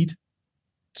that lead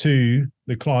to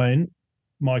the client,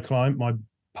 my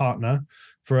partner,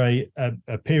 for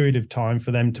a period of time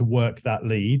for them to work that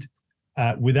lead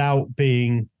without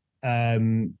being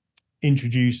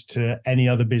introduced to any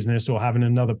other business or having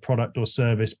another product or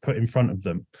service put in front of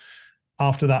them.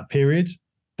 After that period,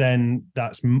 then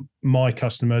that's my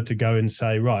customer to go and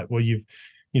say, right, well,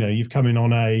 you've come in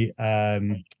on a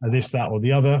this, that, or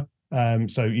the other.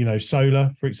 So, you know,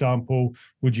 solar, for example,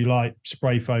 would you like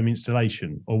spray foam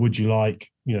installation, or would you like,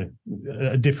 you know,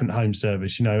 a different home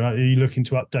service? You know, are you looking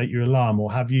to update your alarm,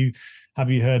 or have you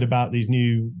heard about these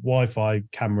new Wi-Fi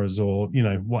cameras, or, you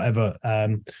know, whatever?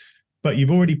 But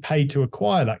you've already paid to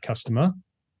acquire that customer.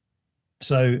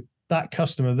 So that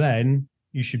customer, then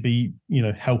you should be, you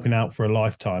know, helping out for a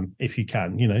lifetime if you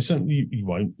can. You know, so you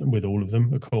won't with all of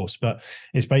them, of course, but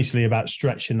it's basically about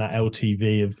stretching that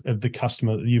LTV of the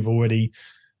customer that you've already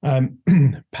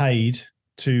paid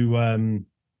to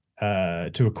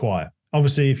acquire.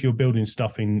 Obviously, if you're building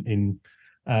stuff in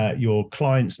your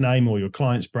client's name or your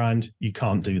client's brand, you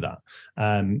can't do that.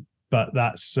 But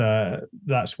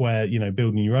that's where, you know,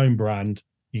 building your own brand,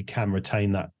 you can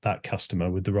retain that customer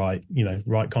with the right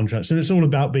contracts. And it's all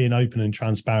about being open and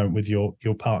transparent with your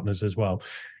partners as well.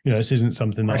 You know, this isn't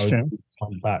something that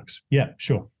on backs. Yeah,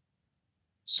 sure.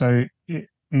 So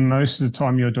most of the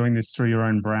time you're doing this through your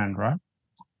own brand, right?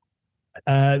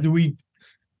 We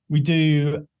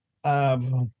do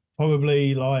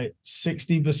probably like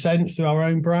 60% through our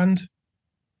own brand,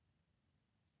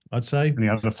 I'd say. And the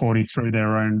other 40 through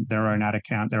their own ad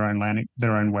account, their own landing,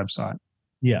 their own website.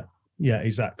 Yeah,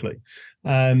 exactly.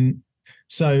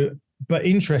 So, but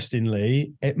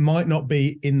interestingly, it might not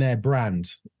be in their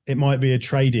brand. It might be a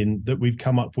trade-in that we've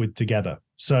come up with together.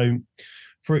 So,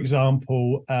 for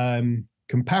example,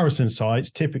 comparison sites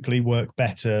typically work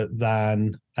better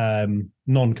than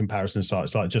non-comparison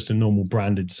sites, like just a normal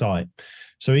branded site.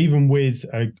 So even with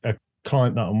a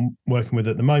client that I'm working with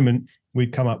at the moment,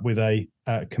 we've come up with a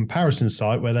comparison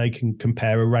site where they can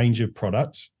compare a range of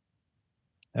products.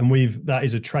 And that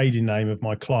is a trading name of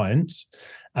my clients,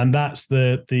 and that's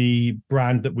the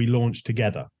brand that we launched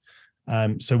together.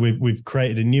 So we've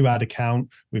created a new ad account,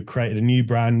 we've created a new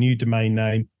brand, new domain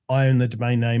name. I own the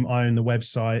domain name, I own the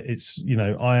website. It's, you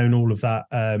know, I own all of that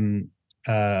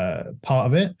part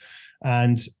of it,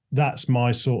 and that's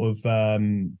my sort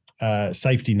of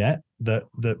safety net. That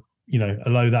you know,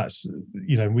 although that's,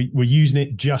 you know, we're using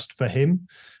it just for him.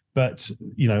 But,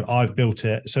 you know, I've built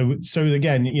it. So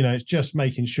again, you know, it's just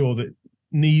making sure that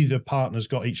neither partner's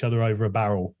got each other over a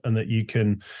barrel, and that you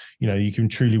can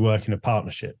truly work in a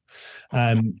partnership.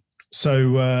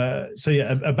 So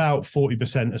yeah, about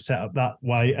 40% are set up that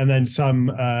way, and then some,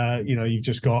 you know, you've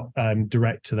just got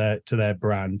direct to their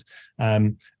brand,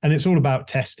 and it's all about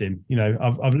testing. You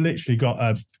know, I've literally got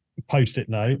a post-it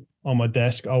note on my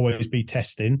desk, always be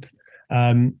testing.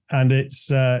 And it's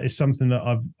something that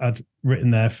I've had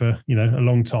written there for, you know, a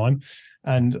long time,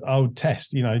 and I'll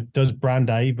test, you know, does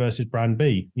brand A versus brand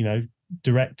B, you know,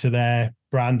 direct to their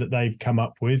brand that they've come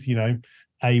up with, you know,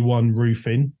 A1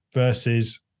 roofing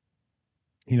versus,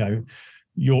 you know,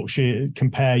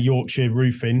 compare Yorkshire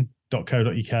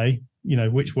roofing.co.uk, you know,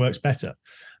 which works better.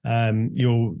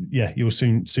 You'll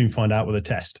soon find out with a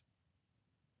test.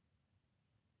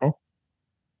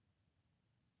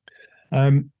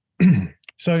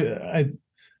 So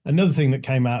another thing that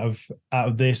came out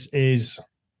of this is,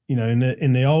 you know,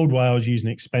 in the old way, I was using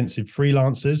expensive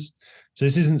freelancers. So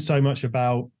this isn't so much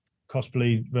about cost per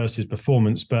lead versus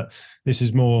performance, but this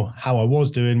is more how I was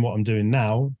doing. What I'm doing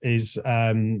now is, you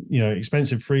know,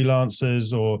 expensive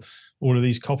freelancers, or all of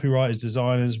these copywriters,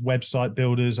 designers, website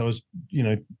builders. I was, you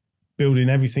know, building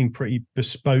everything pretty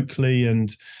bespokely,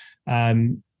 and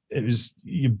it was,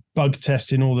 you bug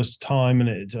testing all this time, and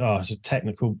it's a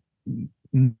technical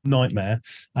nightmare.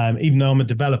 Even though I'm a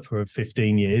developer of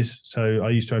 15 years, so I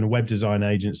used to own a web design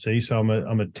agency, so I'm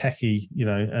a techie, you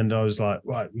know, and I was like,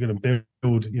 right, we're going to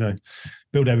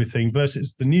build everything,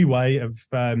 versus the new way of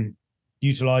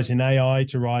utilizing AI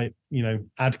to write, you know,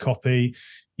 ad copy,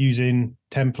 using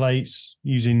templates,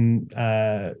 using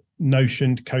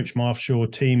Notion to coach my offshore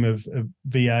team of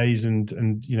VAs,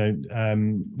 and you know,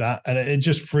 that, and it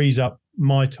just frees up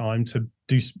my time to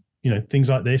do, you know, things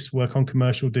like this, work on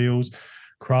commercial deals,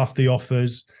 craft the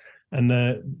offers, and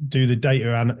do the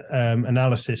data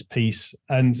analysis piece.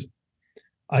 And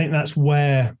I think that's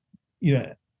where, you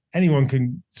know, anyone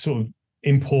can sort of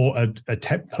import a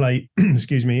template,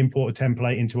 excuse me, import a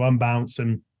template into Unbounce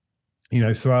and,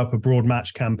 throw up a broad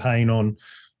match campaign on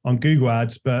Google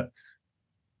Ads. But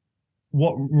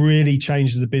what really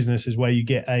changes the business is where you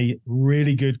get a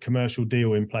really good commercial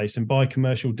deal in place. And by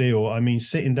commercial deal, I mean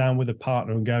sitting down with a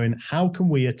partner and going, how can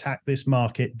we attack this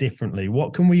market differently?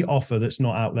 What can we offer that's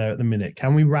not out there at the minute?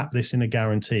 Can we wrap this in a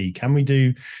guarantee? Can we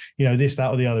do, this,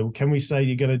 that, or the other? Can we say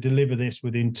you're going to deliver this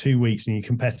within 2 weeks and your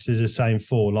competitors are saying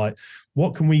 4? Like,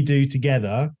 what can we do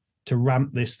together to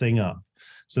ramp this thing up?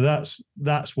 So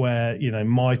that's where,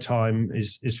 my time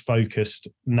is focused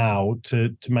now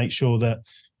to make sure that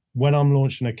when I'm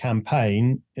launching a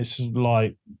campaign, it's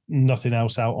like nothing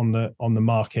else out on the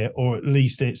market, or at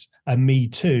least it's a me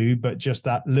too, but just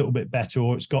that little bit better,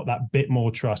 or it's got that bit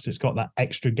more trust. It's got that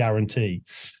extra guarantee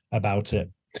about it.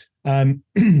 And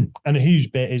a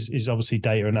huge bit is obviously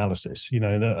data analysis.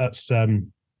 That's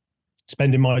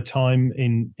spending my time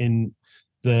in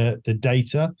the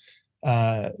data,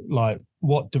 like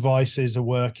what devices are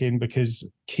working, because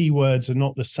keywords are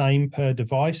not the same per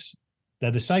device. They're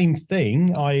the same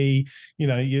thing, i.e.,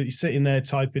 you're sitting there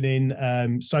typing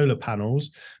in solar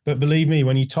panels, but believe me,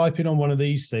 when you type in on one of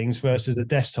these things versus a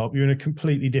desktop, you're in a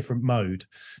completely different mode.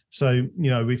 So,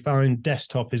 we found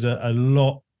desktop is a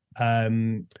lot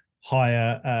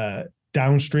higher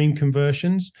downstream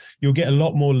conversions. You'll get a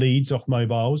lot more leads off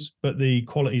mobiles, but the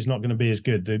quality is not going to be as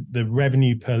good. The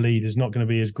revenue per lead is not going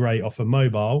to be as great off a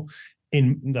mobile.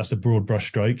 That's a broad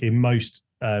brushstroke in most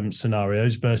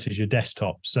scenarios versus your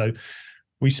desktop. So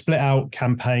we split out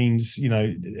campaigns,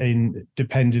 in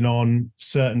depending on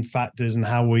certain factors and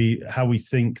how we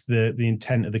think the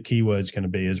intent of the keyword is going to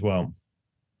be as well.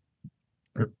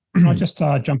 I'll just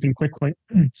jump in quickly.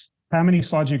 How many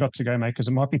slides you got to go, mate? Because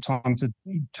it might be time to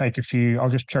take a few. I'll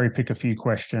just cherry pick a few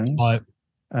questions,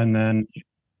 and then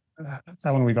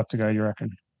how long we got to go? You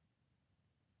reckon?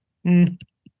 We're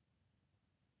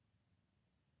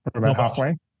about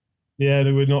halfway. Yeah,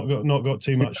 we've not got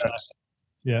too much.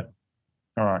 Yeah.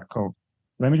 All right, cool.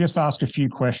 Let me just ask a few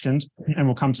questions and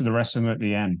we'll come to the rest of them at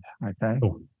the end. Okay.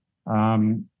 Cool.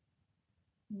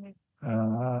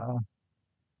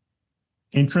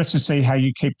 Interested to see how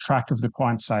you keep track of the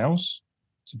client sales.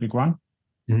 It's a big one.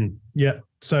 Yeah.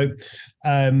 So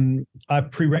I have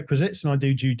prerequisites and I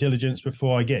do due diligence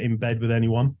before I get in bed with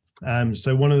anyone.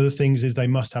 So one of the things is they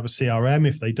must have a CRM.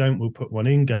 If they don't, we'll put one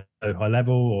in, go high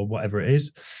level or whatever it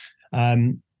is.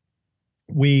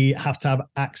 We have to have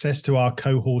access to our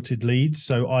cohorted leads.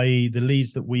 So i.e. the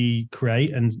leads that we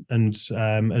create and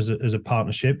as a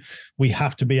partnership, we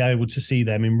have to be able to see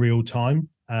them in real time.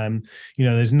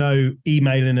 There's no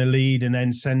emailing a lead and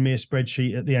then send me a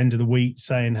spreadsheet at the end of the week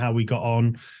saying how we got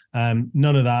on.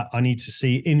 None of that. I need to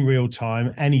see in real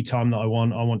time, anytime that I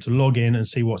want to log in and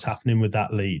see what's happening with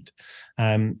that lead.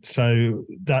 So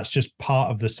that's just part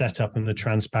of the setup and the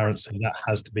transparency that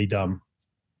has to be done.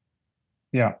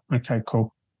 Yeah. Okay,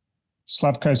 cool.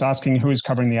 Slavko's asking who is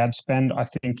covering the ad spend. I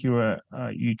think you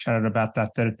chatted about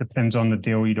that it depends on the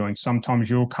deal you're doing. Sometimes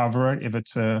you'll cover it if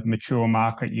it's a mature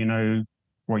market,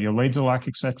 what your leads are like,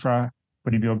 etc.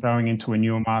 But if you're going into a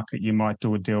newer market, you might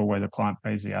do a deal where the client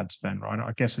pays the ad spend, right?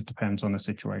 I guess it depends on the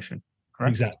situation,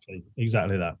 correct?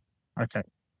 Exactly that. Okay.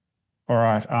 All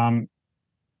right.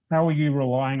 How are you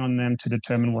relying on them to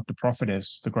determine what the profit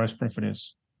is, the gross profit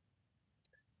is?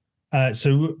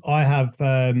 So I have,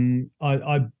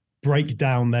 I break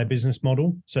down their business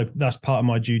model. So that's part of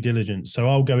my due diligence. So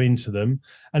I'll go into them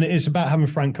and it's about having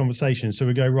frank conversations. So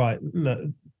we go, right, look,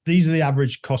 these are the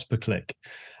average cost per click.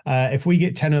 If we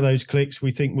get 10 of those clicks,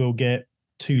 we think we'll get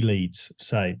 2 leads,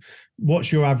 say. What's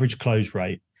your average close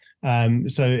rate?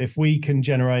 So if we can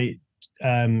generate,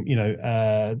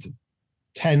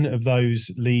 10 of those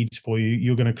leads for you,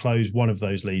 you're going to close 1 of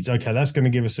those leads. Okay, that's going to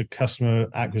give us a customer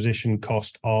acquisition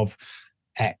cost of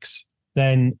X.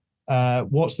 Then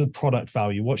what's the product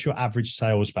value? What's your average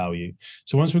sales value?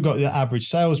 So once we've got the average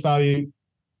sales value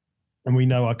and we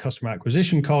know our customer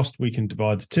acquisition cost, we can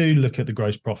divide the 2, look at the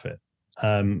gross profit.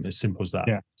 As simple as that.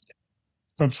 Yeah.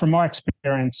 But from my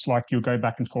experience, like you'll go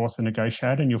back and forth and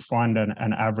negotiate and you'll find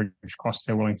an average cost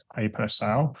they're willing to pay per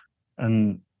sale.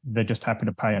 And they're just happy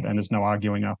to pay it, and there's no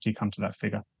arguing after you come to that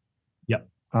figure. Yep.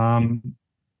 How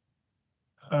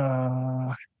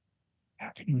can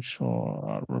you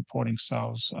ensure reporting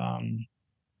sales? I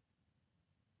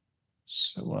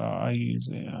use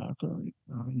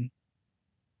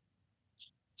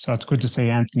so it's good to see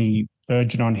Anthony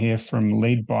Burgeon on here from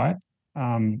LeadBite.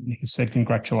 He said,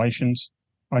 congratulations.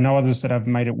 I know others that have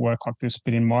made it work like this,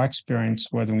 but in my experience,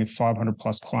 working with 500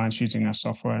 plus clients using our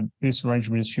software, this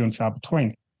arrangement is few and far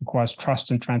between. Requires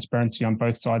trust and transparency on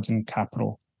both sides and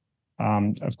capital.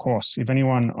 Of course, if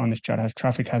anyone on this chat has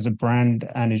traffic, has a brand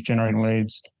and is generating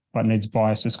leads, but needs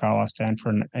buyers to scale, I stand for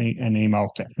an email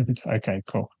to Okay,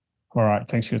 cool. All right.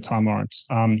 Thanks for your time, Lawrence.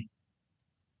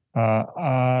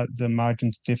 Are the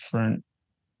margins different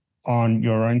on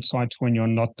your own sites when you're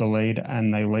not the lead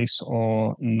and they lease,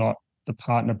 or not the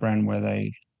partner brand where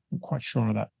they? I'm quite sure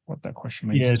of that, what that question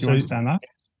means. Yeah, Do you understand that?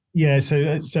 Yeah,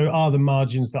 so are the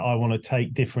margins that I want to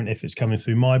take different if it's coming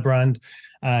through my brand?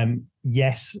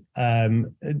 Yes,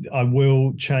 I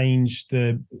will change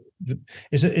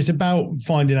it's about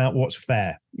finding out what's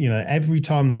fair. Every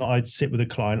time that I sit with a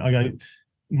client, I go,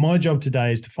 my job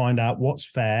today is to find out what's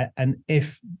fair, and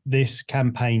if this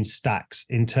campaign stacks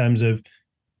in terms of,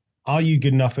 are you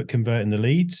good enough at converting the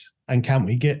leads? And can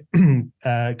we get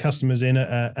customers in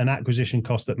at an acquisition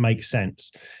cost that makes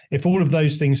sense? If all of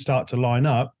those things start to line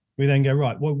up, we then go,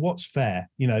 right, well, what's fair?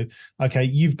 Okay,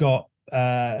 you've got,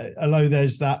 although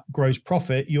there's that gross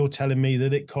profit, you're telling me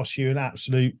that it costs you an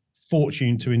absolute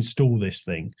fortune to install this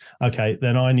thing. Okay,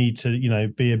 then I need to,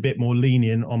 be a bit more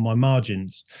lenient on my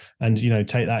margins and,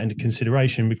 take that into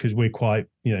consideration, because we're quite,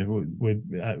 we're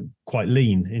quite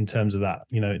lean in terms of that.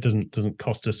 It doesn't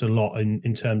cost us a lot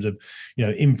in terms of,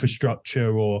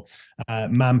 infrastructure or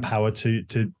manpower to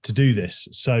do this.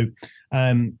 So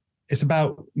it's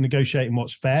about negotiating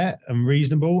what's fair and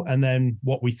reasonable, and then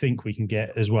what we think we can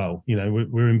get as well.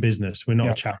 We're in business, we're not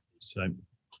a charity. So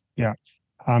yeah.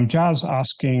 Jazz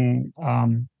asking, how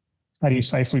do you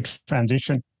safely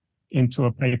transition into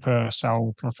a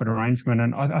pay-per-sale profit arrangement?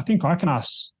 And I think I can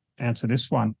answer this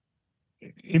one.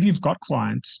 If you've got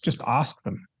clients, just ask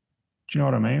them. Do you know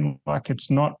what I mean? Like,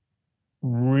 it's not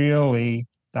really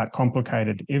that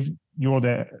complicated. If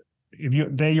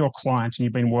they're your clients and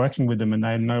you've been working with them and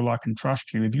they know, like, and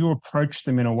trust you, if you approach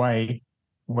them in a way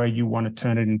where you want to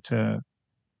turn it into,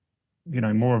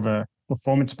 more of a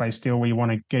performance-based deal, where you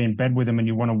want to get in bed with them and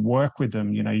you want to work with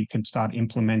them, you can start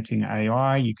implementing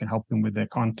AI, you can help them with their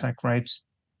contact rates.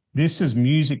 This is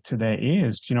music to their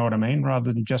ears. Do you know what I mean?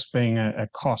 Rather than just being a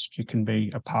cost, you can be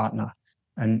a partner.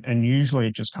 And usually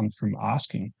it just comes from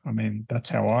asking. I mean, that's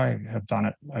how I have done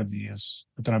it over the years.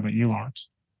 I don't know about you, Lawrence.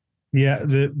 Yeah,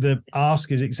 the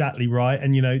ask is exactly right.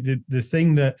 And, the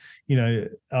thing that,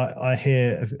 I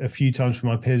hear a few times from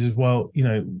my peers as well,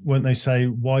 when they say,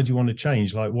 why do you want to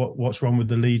change? Like, what's wrong with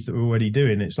the leads that we're already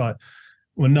doing? It's like,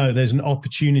 well, no, there's an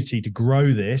opportunity to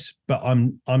grow this, but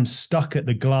I'm stuck at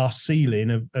the glass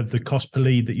ceiling of the cost per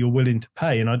lead that you're willing to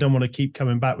pay. And I don't want to keep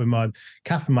coming back with my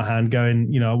cap in my hand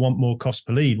going, I want more cost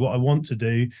per lead. What I want to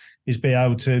do is be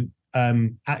able to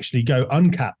actually go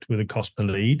uncapped with a cost per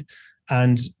lead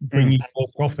and bring you more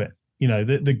profit.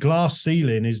 The glass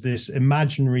ceiling is this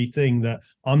imaginary thing that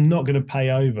I'm not going to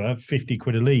pay over 50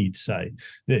 quid a lead, say,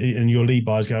 and your lead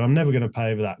buyer's going, I'm never going to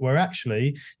pay over that. Where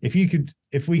actually, if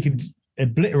we could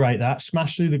obliterate that,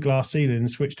 smash through the glass ceiling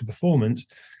and switch to performance,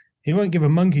 he won't give a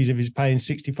monkeys if he's paying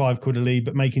 65 quid a lead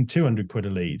but making 200 quid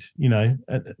a lead,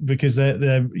 because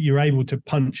you're able to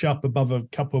punch up above a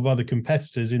couple of other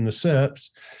competitors in the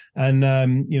SERPs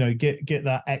and get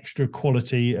that extra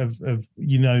quality of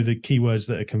the keywords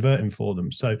that are converting for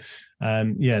them. So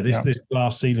this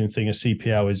glass ceiling thing of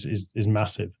CPL is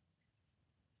massive.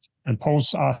 And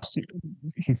Paul's asked,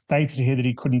 he stated here that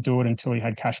he couldn't do it until he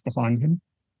had cash behind him.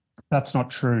 That's not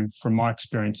true from my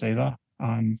experience either.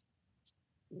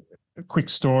 A quick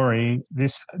story.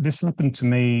 This happened to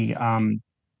me. I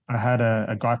had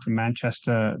a guy from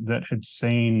Manchester that had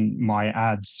seen my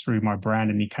ads through my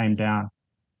brand, and he came down.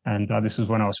 And this was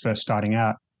when I was first starting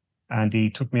out. And he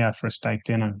took me out for a steak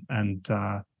dinner. And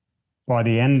by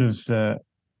the end of the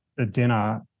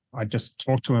dinner, I just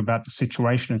talked to him about the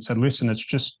situation and said, listen, it's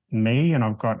just me and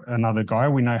I've got another guy.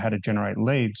 We know how to generate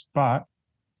leads, but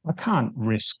I can't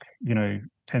risk,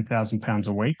 £10,000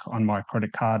 a week on my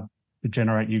credit card to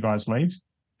generate you guys leads.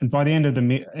 And by the end of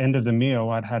the meal,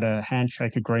 I'd had a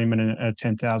handshake agreement and a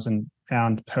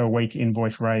 £10,000 per week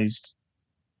invoice raised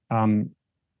the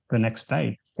next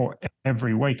day for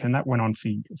every week. And that went on for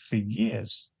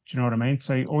years. Do you know what I mean?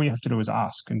 So all you have to do is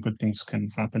ask, and good things can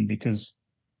happen, because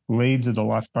leads are the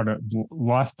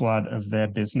lifeblood of their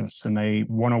business, and they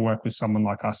want to work with someone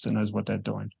like us that knows what they're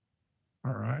doing.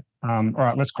 All right. All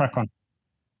right, let's crack on.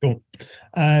 Cool.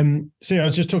 So I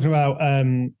was just talking about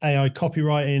AI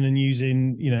copywriting and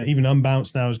using, even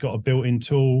Unbounce now has got a built-in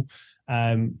tool.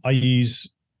 I use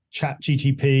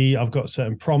ChatGTP. I've got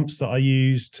certain prompts that I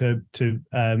use to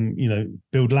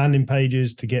build landing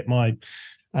pages to get my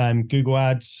Google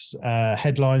Ads,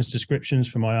 headlines, descriptions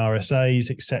for my RSAs,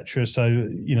 etc. So,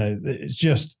 it's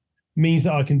just means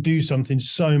that I can do something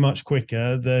so much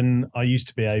quicker than I used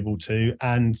to be able to.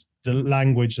 And the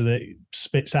language that it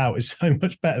spits out is so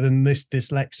much better than this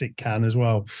dyslexic can as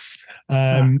well.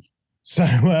 The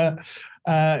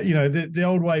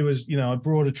old way was, I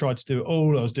broader tried to do it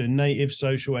all. I was doing native,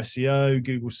 social, SEO,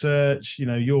 Google search,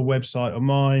 your website or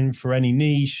mine for any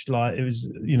niche. Like it was,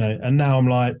 and now I'm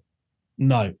like,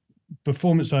 no,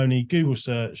 performance only, Google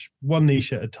search, one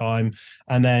niche at a time,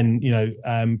 and then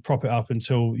prop it up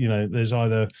until there's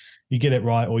either you get it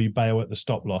right or you bail at the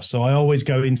stop loss. So I always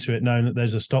go into it knowing that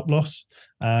there's a stop loss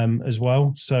as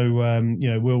well. So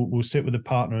we'll sit with the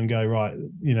partner and go, right,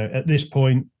 at this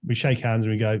point we shake hands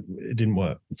and we go, it didn't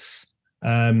work.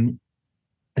 And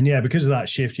because of that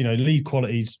shift, lead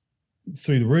quality's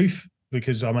through the roof,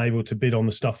 because I'm able to bid on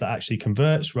the stuff that actually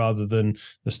converts rather than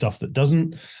the stuff that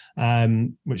doesn't,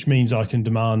 which means I can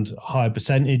demand higher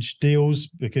percentage deals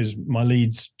because my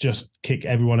leads just kick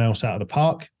everyone else out of the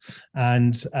park.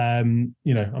 And, I'm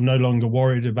no longer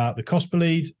worried about the cost per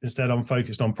lead. Instead, I'm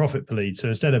focused on profit per lead. So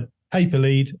instead of pay per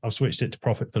lead, I've switched it to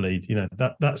profit per lead.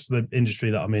 That's the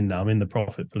industry that I'm in now. I'm in the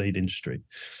profit per lead industry.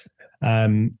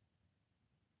 I'll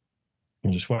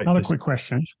just wait. Another quick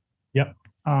question. Yep.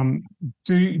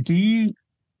 Do you,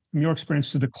 from your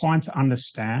experience, do the clients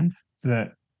understand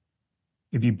that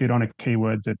if you bid on a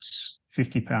keyword that's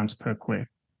 £50 per click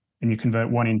and you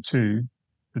convert 1 in 2,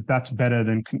 that's better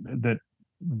than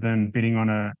bidding on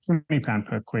a £20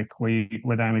 per click where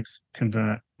they only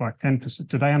convert like 10%?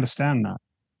 Do they understand that?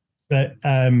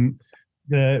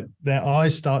 Their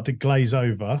eyes start to glaze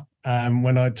over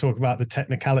when I talk about the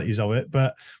technicalities of it.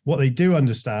 But what they do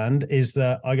understand is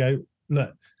that I go,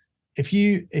 look, if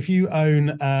you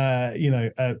own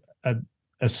a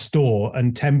store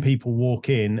and 10 people walk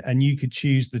in and you could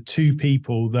choose the 2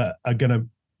 people that are going to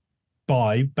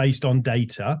buy based on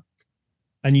data,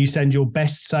 and you send your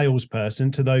best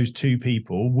salesperson to those 2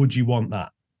 people, would you want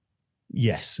that?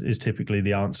 Yes, is typically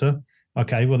the answer.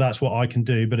 Okay, well, that's what I can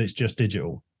do, but it's just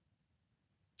digital.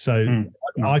 So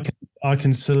I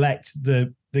can select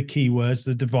the keywords,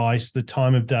 the device, the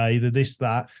time of day, the this,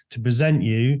 that, to present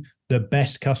you the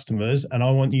best customers, and I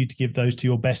want you to give those to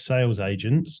your best sales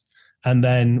agents, and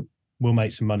then we'll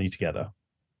make some money together.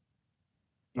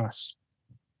 Nice.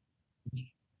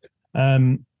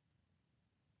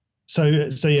 So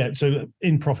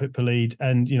in profit per lead,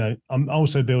 and I'm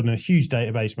also building a huge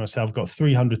database myself. I've got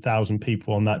 300,000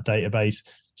 people on that database.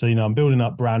 So I'm building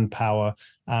up brand power.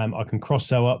 I can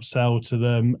cross-sell, upsell to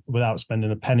them without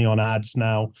spending a penny on ads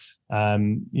now.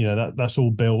 That's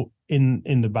all built in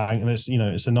the bank, and it's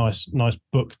a nice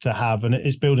book to have, and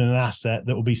it's building an asset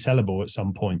that will be sellable at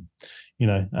some point.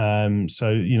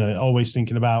 Always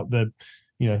thinking about the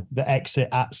exit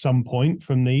at some point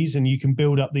from these, and you can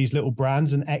build up these little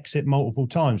brands and exit multiple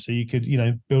times. So you could,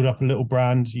 build up a little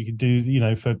brand. You could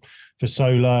do, for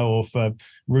solar or for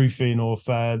roofing or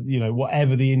for,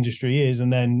 whatever the industry is,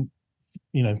 and then,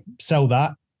 sell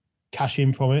that, cash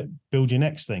in from it, build your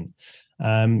next thing.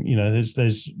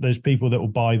 There's people that will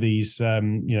buy these,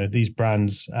 these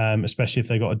brands, especially if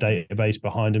they got a database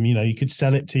behind them. You could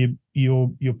sell it to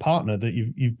your partner that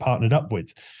you've partnered up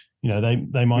with.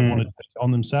 They might want to take it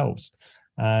on themselves.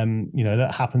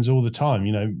 That happens all the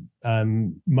time.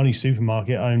 Money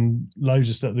Supermarket own loads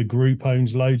of stuff. The group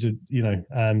owns loads of,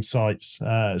 sites.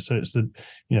 So it's the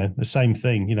same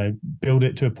thing, build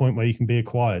it to a point where you can be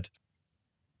acquired.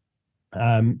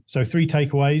 So 3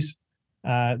 takeaways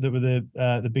that were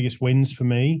the biggest wins for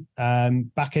me.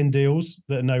 Back end deals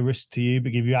that are no risk to you,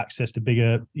 but give you access to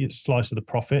bigger slice of the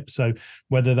profit. So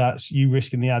whether that's you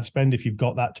risking the ad spend if you've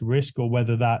got that to risk, or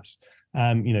whether that's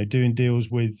doing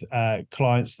deals with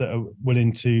clients that are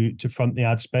willing to front the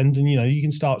ad spend. And you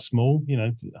can start small,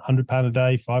 £100 a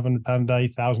day, £500 a day,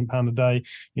 £1,000 a day.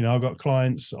 I've got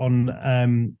clients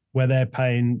on where they're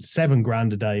paying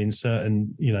 $7,000 a day in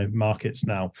certain markets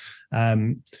now. By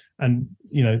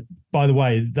the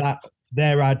way, that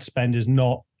their ad spend is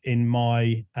not in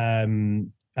my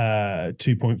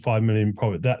 2.5 million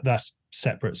profit. That's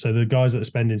separate. So the guys that are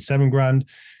spending $7,000,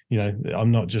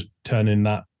 I'm not just turning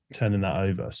that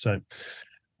over. So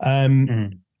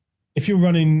if you're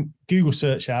running Google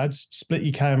search ads, split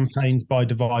your campaigns by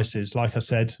devices. Like I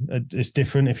said, it's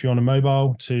different if you're on a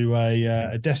mobile to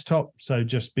a desktop. So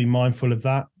just be mindful of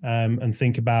that, and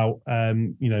think about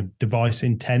device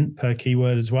intent per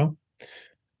keyword as well.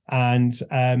 And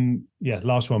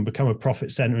last one, become a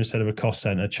profit center instead of a cost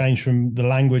center. Change from the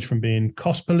language from being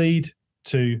cost per lead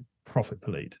to profit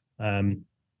per lead.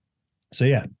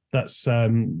 That's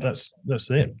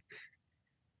it.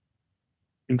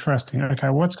 Interesting. Okay,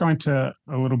 well, let's go into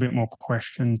a little bit more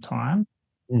question time.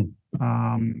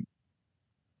 I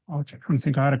I'll check. I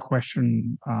think I had a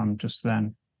question just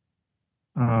then.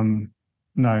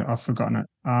 No, I've forgotten it.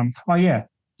 Oh yeah,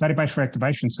 database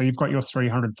reactivation. So you've got your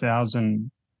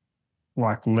 300,000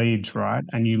 like leads, right?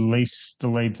 And you lease the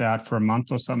leads out for a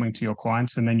month or something to your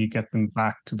clients, and then you get them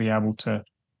back to be able to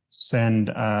send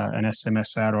an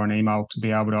SMS out or an email to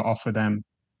be able to offer them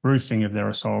roofing if they're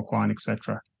a solo client,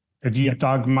 etc. Have you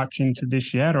dug much into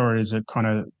this yet, or is it kind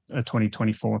of a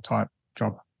 2024 type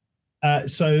job?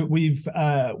 So we've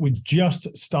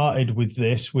just started with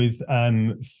this with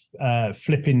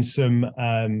flipping some.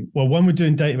 Well, when we're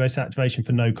doing database activation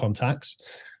for no contacts,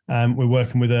 we're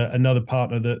working with another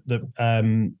partner that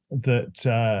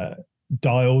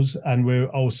dials, and we're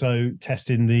also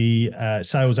testing the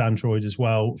sales Android as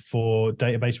well for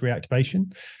database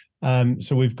reactivation.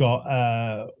 So we've got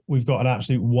an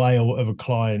absolute whale of a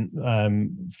client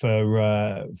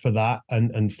for that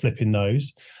and flipping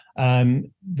those.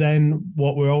 Then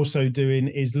what we're also doing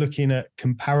is looking at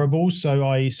comparables. So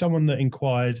i.e. someone that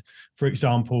inquired, for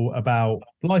example, about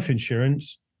life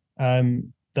insurance,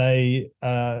 they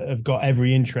have got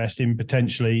every interest in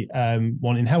potentially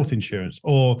wanting health insurance,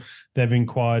 or they've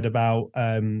inquired about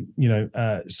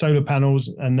solar panels,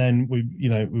 and then we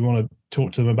want to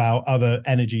talk to them about other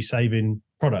energy saving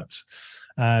products.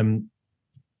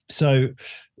 So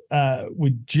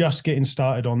we're just getting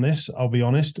started on this, I'll be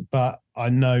honest, but I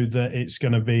know that it's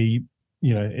going to be,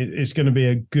 it's going to be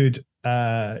a good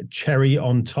cherry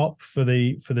on top for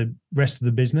the rest of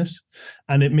the business.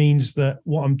 And it means that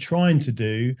what I'm trying to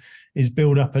do is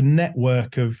build up a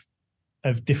network of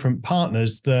different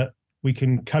partners that we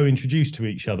can co-introduce to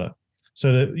each other,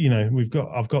 so that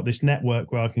I've got this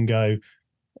network where I can go,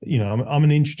 I'm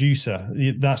an introducer.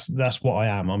 That's what I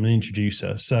am. I'm an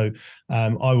introducer. So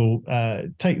I will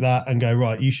take that and go,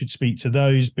 right, you should speak to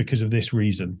those because of this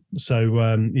reason. So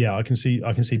I can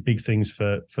see big things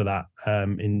for that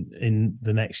in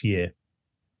the next year.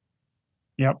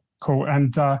 Yep, cool.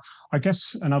 And I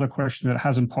guess another question that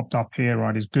hasn't popped up here,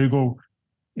 right, is Google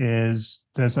is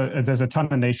there's a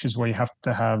ton of niches where you have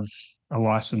to have a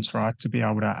license, right, to be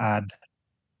able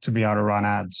to run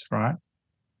ads, right?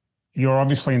 You're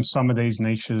obviously in some of these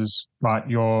niches, but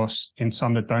you're in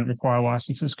some that don't require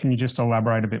licenses. Can you just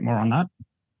elaborate a bit more on that?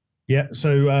 Yeah.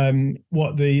 So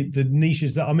what the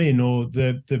niches that I'm in, or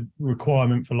the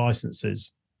requirement for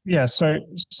licenses? Yeah. So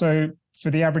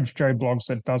for the average Joe blogs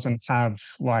that doesn't have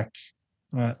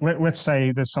let's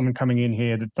say there's someone coming in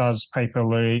here that does pay per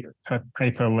lead,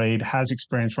 has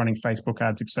experience running Facebook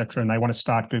ads, etc., and they want to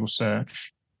start Google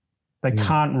search. They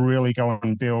can't really go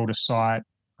and build a site,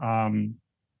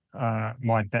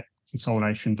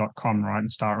 mybetconsolidation.com, right, and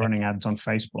start running ads on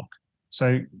Facebook.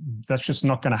 So that's just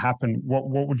not going to happen. What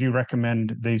would you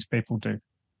recommend these people do?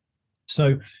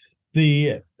 So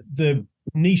the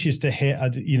niches to hit are,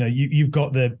 you've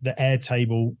got the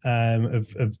Airtable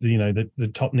of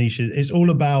the top niches. It's all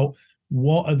about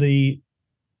what are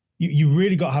you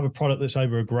really got to have a product that's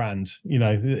over $1,000.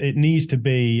 It needs to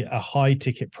be a high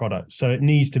ticket product. So it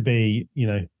needs to be,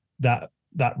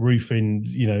 that roofing,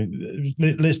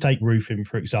 let's take roofing,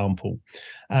 for example.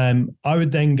 I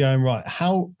would then go, right,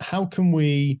 how can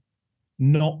we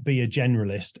not be a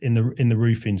generalist in the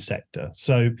roofing sector?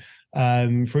 So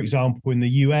for example, in the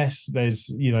US,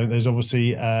 there's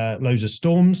obviously loads of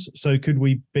storms. So could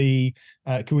we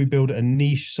build a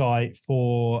niche site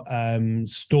for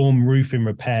storm roofing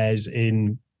repairs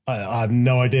in, I have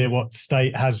no idea what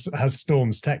state has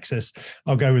storms. Texas,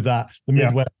 I'll go with that. The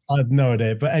Midwest, I have no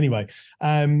idea. But anyway,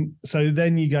 so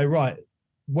then you go, right,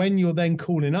 when you're then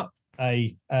calling up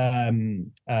a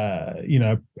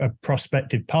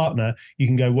prospective partner, you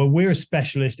can go, well, we're a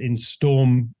specialist in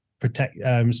storm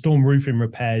roofing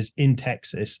repairs in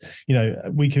Texas.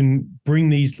 We can bring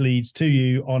these leads to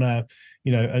you on a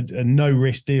no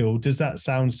risk deal. Does that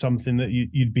sound something that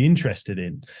you'd be interested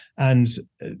in? And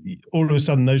all of a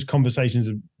sudden those conversations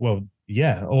are, well,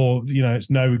 yeah, or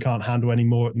it's no, we can't handle any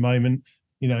more at the moment.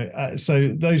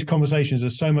 So those conversations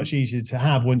are so much easier to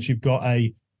have once you've got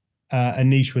a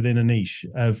niche within a niche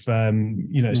of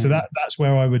so that's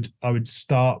where I would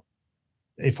start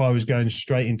if I was going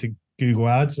straight into Google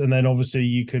Ads. And then obviously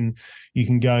you can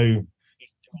go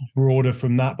broader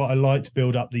from that, but I like to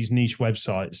build up these niche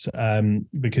websites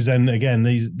because then again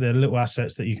they're little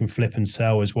assets that you can flip and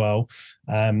sell as well.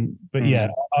 But yeah,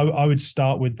 I would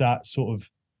start with that sort of,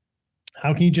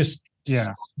 how can you just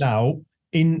stand out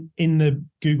in the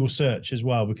Google search as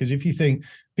well? Because if you think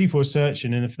people are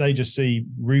searching, and if they just see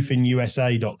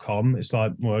roofingusa.com, it's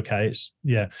like, well, okay, it's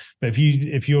yeah. But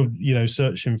if you're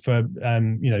searching for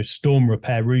storm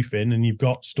repair roofing, and you've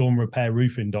got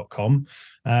stormrepairroofing.com,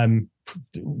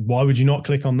 why would you not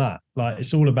click on that? Like,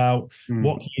 it's all about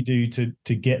what can you do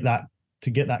to get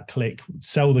that click,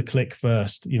 sell the click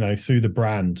first, through the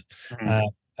brand,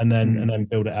 and then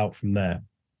build it out from there.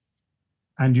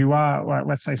 And you are, like,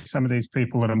 let's say some of these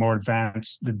people that are more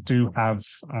advanced that do have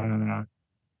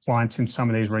clients in some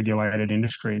of these regulated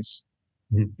industries,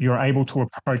 you're able to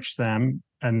approach them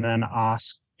and then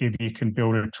ask if you can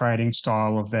build a trading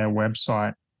style of their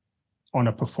website on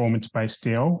a performance-based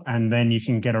deal, and then you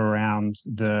can get around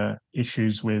the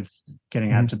issues with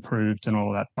getting ads approved and all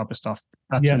of that type of stuff.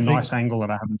 That's a nice angle that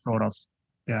I haven't thought of.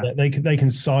 Yeah, they can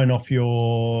sign off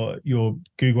your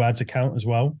Google Ads account as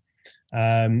well.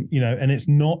 And it's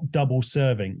not double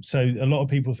serving. So a lot of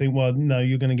people think, well, no,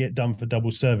 you're going to get done for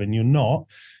double serving. You're not,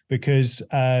 because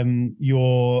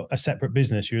you're a separate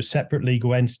business, you're a separate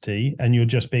legal entity, and you're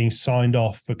just being signed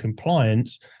off for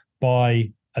compliance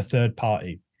by a third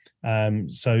party.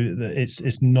 So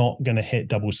it's not going to hit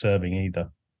double serving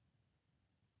either.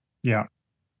 Yeah.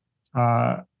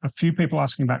 A few people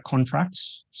asking about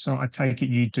contracts. So I take it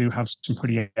you do have some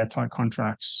pretty airtight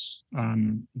contracts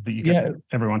that you get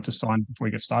everyone to sign before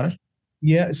you get started.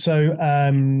 Yeah. So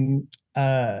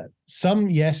some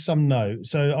yes, some no.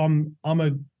 So I'm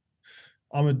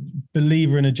a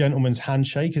believer in a gentleman's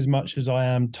handshake as much as I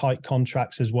am tight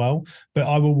contracts as well. But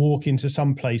I will walk into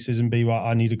some places and be like,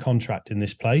 I need a contract in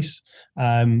this place.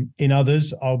 In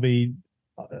others, I'll be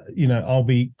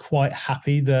quite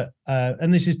happy that,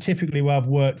 and this is typically where I've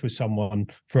worked with someone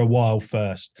for a while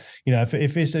first.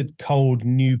 If it's a cold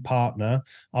new partner,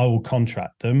 I will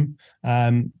contract them.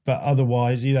 But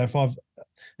otherwise, and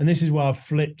this is where I've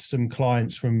flipped some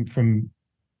clients from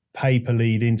pay per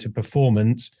lead into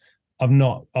performance. I've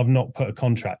not put a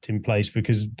contract in place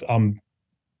because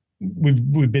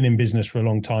we've been in business for a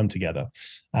long time together.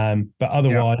 But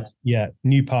otherwise,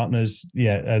 new partners,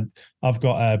 I've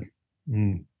got a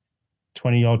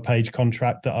 20-odd page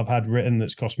contract that I've had written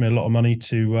that's cost me a lot of money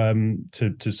to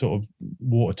sort of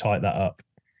watertight that up.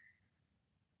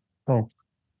 Cool.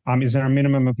 Is there a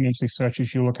minimum of monthly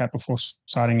searches you look at before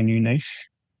starting a new niche?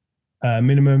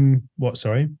 Minimum what?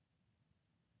 Sorry,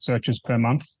 searches per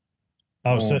month.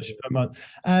 Oh, searches per month.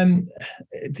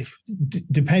 It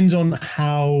depends on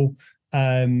how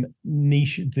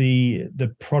niche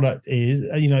the product is.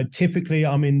 Typically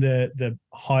I'm in the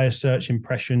higher search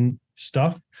impression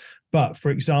stuff, but for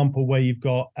example, where you've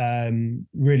got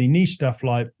really niche stuff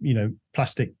like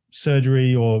plastic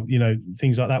surgery or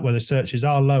things like that, where the searches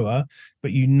are lower,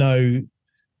 but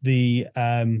the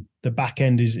back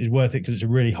end is worth it because it's a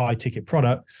really high ticket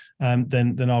product,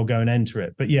 then I'll go and enter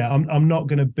it. But yeah, I'm not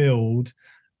going to build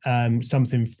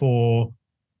something for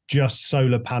just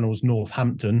solar panels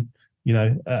Northampton,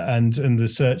 and the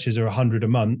searches are 100 a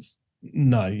month.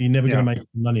 No, you're never going to make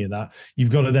money of that.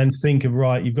 You've got to then think of,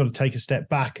 you've got to take a step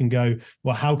back and go,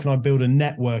 well, how can I build a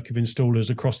network of installers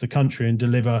across the country and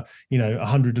deliver,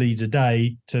 100 leads a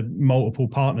day to multiple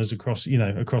partners across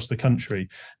the country.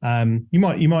 You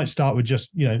might start with just,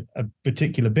 a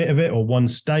particular bit of it or one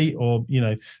state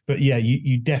but yeah,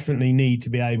 you definitely need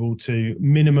to be able to,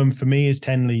 minimum for me is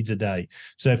 10 leads a day.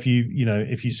 So if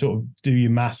you sort of do your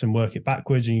maths and work it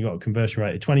backwards and you've got a conversion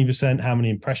rate of 20%, how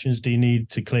many impressions do you need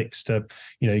to clicks to,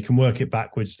 you can work it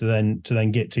backwards to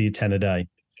then get to your 10 a day.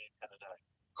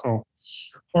 Cool.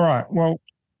 All right. Well,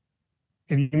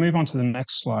 if you move on to the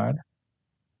next slide,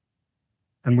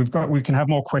 and we can have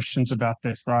more questions about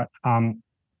this, right?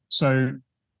 So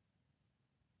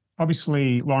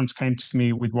obviously Lawrence came to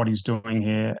me with what he's doing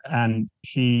here, and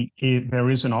there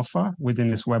is an offer within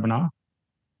this webinar,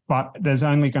 but there's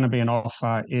only going to be an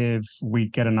offer if we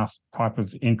get enough type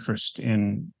of interest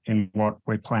in what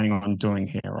we're planning on doing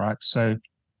here, right? So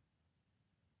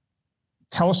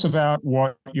tell us about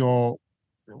what you're,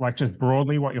 just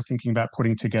broadly, what you're thinking about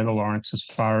putting together, Lawrence, as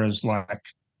far as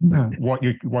what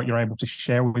you're able to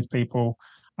share with people,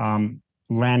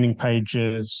 landing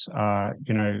pages,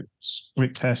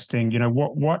 split testing,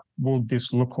 what will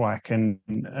this look like? And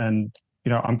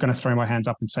I'm going to throw my hands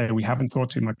up and say we haven't thought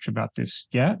too much about this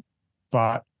yet,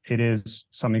 but it is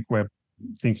something we're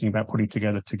thinking about putting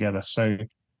together. So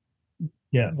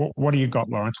yeah, what do you got,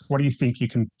 Lawrence? What do you think you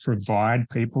can provide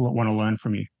people that want to learn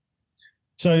from you?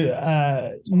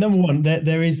 So number one,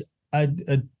 there is a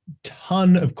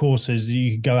ton of courses that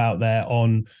you could go out there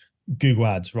on Google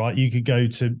Ads, right? You could go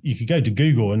to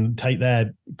Google and take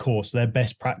their course, their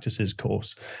best practices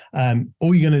course.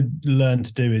 All you're going to learn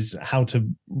to do is how to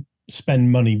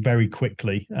spend money very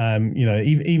quickly.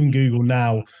 Even Google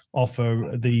now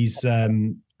offer these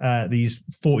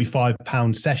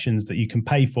 £45 sessions that you can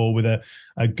pay for with a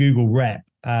Google rep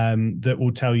that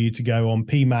will tell you to go on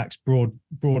PMax broad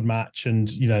match, and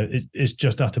it's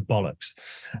just utter bollocks.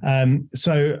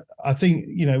 So I think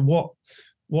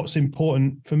what's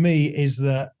important for me is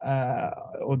that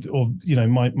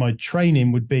my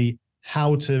training would be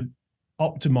how to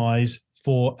optimize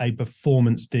for a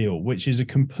performance deal, which is a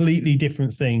completely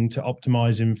different thing to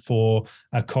optimizing for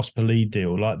a cost per lead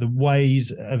deal. Like the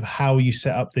ways of how you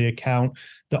set up the account,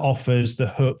 the offers, the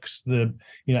hooks,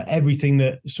 everything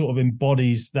that sort of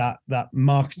embodies that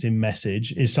marketing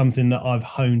message is something that I've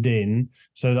honed in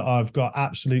so that I've got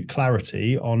absolute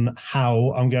clarity on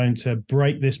how I'm going to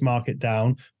break this market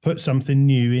down, put something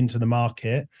new into the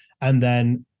market, and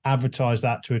then advertise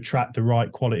that to attract the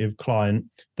right quality of client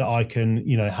that I can,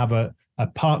 have a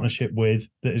partnership with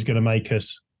that is going to make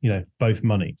us, both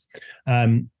money.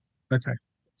 Okay.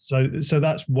 So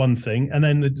that's one thing. And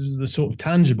then the sort of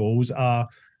tangibles are,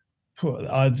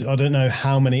 I don't know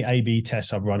how many A/B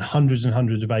tests I've run, hundreds and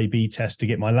hundreds of A/B tests to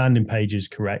get my landing pages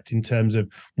correct in terms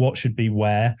of what should be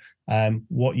where,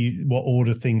 what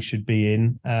order things should be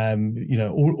in,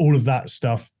 all of that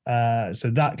stuff.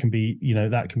 So that can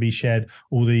be shared.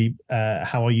 All the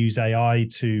how I use AI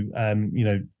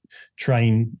to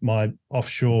train my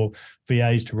offshore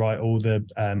VAs to write all the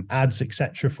ads,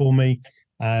 etc. for me.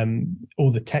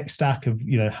 All the tech stack of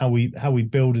how we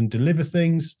build and deliver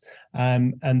things,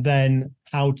 and then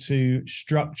how to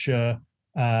structure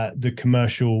the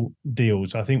commercial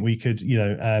deals. I think we could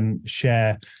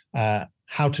share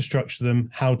how to structure them,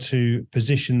 how to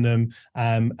position them,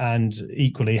 and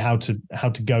equally how to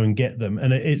go and get them.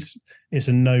 And it's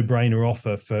a no-brainer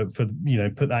offer for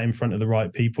put that in front of the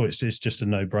right people. It's just a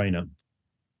no-brainer.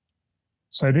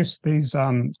 So these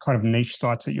kind of niche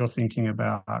sites that you're thinking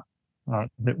about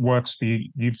that works for you.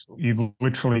 You've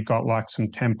literally got like some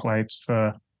templates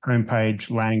for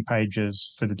homepage, landing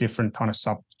pages for the different kind of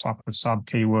sub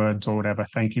keywords or whatever,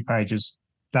 thank you pages.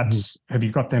 Have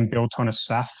you got them built on a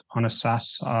SaaS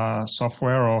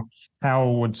software, or how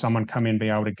would someone come in, be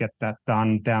able to get that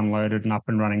done, downloaded and up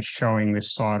and running, showing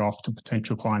this site off to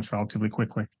potential clients relatively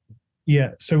quickly?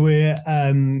 Yeah, so we're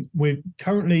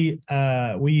currently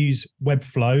we use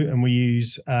Webflow and we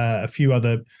use a few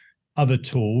other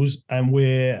tools, and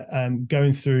we're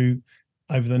going through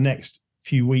over the next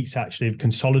few weeks actually of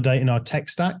consolidating our tech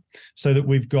stack so that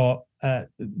we've got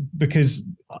because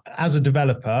as a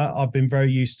developer I've been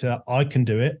very used to I can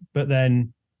do it, but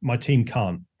then my team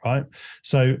can't, right?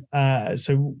 So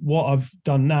what I've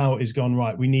done now is gone,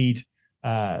 right, we need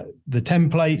the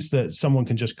templates that someone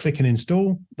can just click and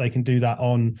install. They can do that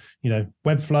on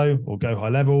Webflow or Go High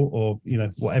Level or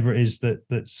whatever it is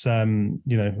that's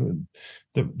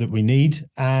that we need.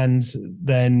 And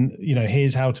then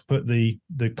here's how to put the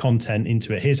content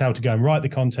into it. Here's how to go and write the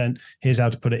content. Here's how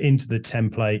to put it into the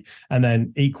template. And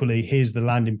then equally, here's the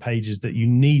landing pages that you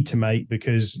need to make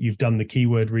because you've done the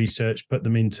keyword research, put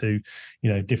them into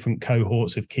different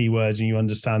cohorts of keywords, and you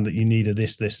understand that you need a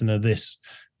this, and a this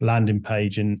landing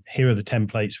page, and here are the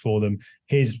templates for them.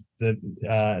 Here's the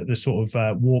sort of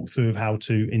walkthrough of how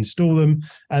to install them,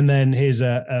 and then here's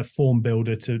a form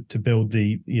builder to build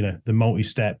the the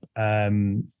multi-step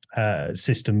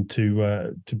system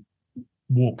to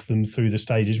walk them through the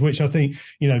stages, which I think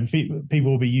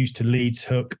people will be used to Leads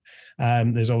Hook.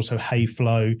 There's also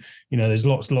Hayflow. There's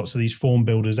lots of these form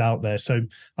builders out there, so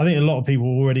I think a lot of people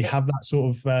already have that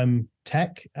sort of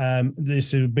tech.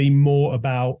 This would be more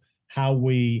about how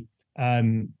we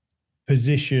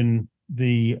position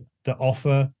the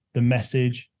offer, the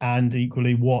message, and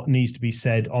equally what needs to be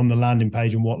said on the landing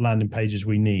page and what landing pages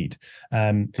we need.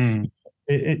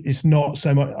 It's not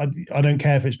so much. I don't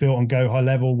care if it's built on Go High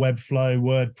Level, Webflow,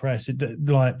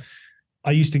 WordPress.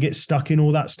 I used to get stuck in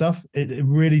all that stuff. It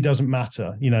really doesn't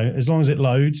matter, as long as it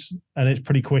loads and it's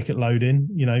pretty quick at loading.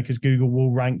 Because Google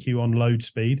will rank you on load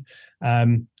speed.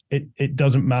 It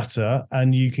doesn't matter,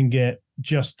 and you can get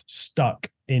just stuck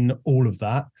in all of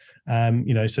that.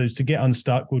 So to get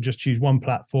unstuck, we'll just choose one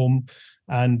platform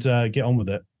and get on with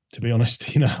it. To be honest,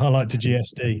 I like to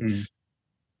GSD.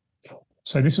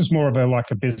 So this is more of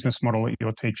a business model that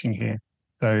you're teaching here.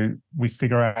 So we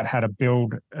figure out how to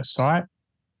build a site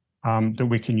that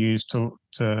we can use to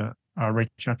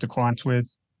reach out to clients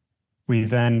with. We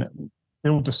then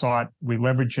build the site, we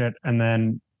leverage it, and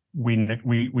then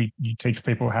you teach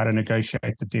people how to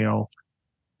negotiate the deal,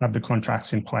 have the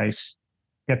contracts in place,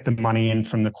 get the money in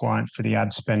from the client for the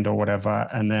ad spend or whatever,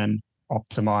 and then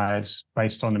optimize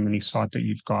based on the mini site that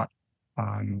you've got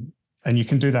And you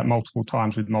can do that multiple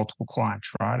times with multiple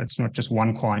clients, right? It's not just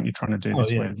one client you're trying to do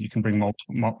this with. You can bring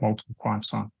multiple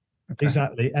clients on. Okay.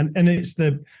 Exactly. And it's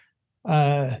the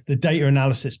data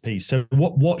analysis piece. So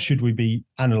what should we be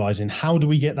analyzing? How do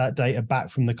we get that data back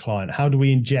from the client? How do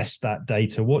we ingest that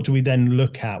data? What do we then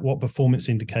look at? What performance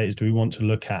indicators do we want to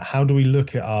look at? How do we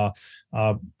look at our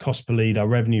cost per lead, our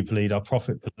revenue per lead, our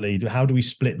profit per lead? How do we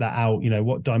split that out?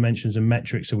 What dimensions and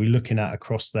metrics are we looking at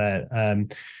across there?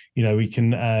 We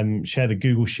can share the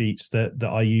Google Sheets that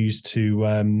I use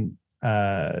to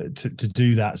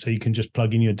do that. So you can just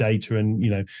plug in your data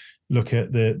and look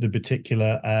at the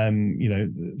particular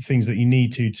things that you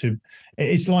need to.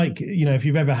 It's like if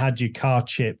you've ever had your car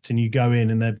chipped and you go in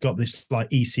and they've got this like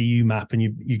ECU map and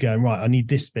you go, right, I need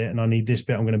this bit and I need this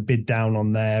bit, I'm going to bid down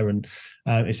on there, and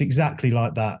it's exactly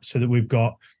like that, so that we've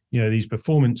got these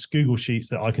performance Google Sheets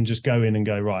that I can just go in and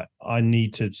go, right, I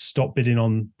need to stop bidding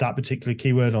on that particular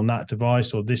keyword on that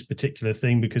device or this particular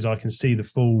thing, because I can see the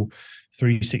full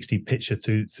 360 picture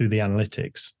through the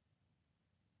analytics.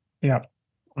 Yeah.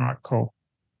 All right, cool.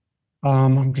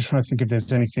 I'm just trying to think if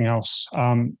there's anything else.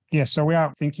 So we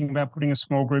are thinking about putting a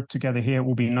small group together here. It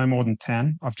will be no more than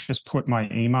 10. I've just put my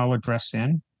email address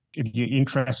in. If you're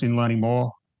interested in learning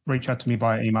more, reach out to me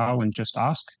via email and just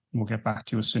ask, and we'll get back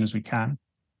to you as soon as we can.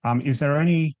 Is there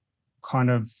any kind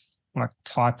of like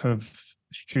type of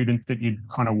student that you'd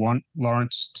kind of want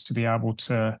Lawrence to be able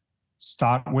to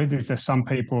start with? Is there some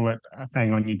people that,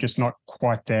 hang on, you're just not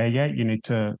quite there yet, you need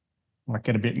to like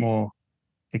get a bit more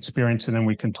experience and then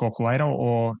we can talk later?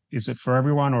 Or is it for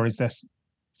everyone? Or is there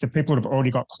people that have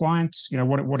already got clients?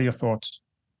 What are your thoughts?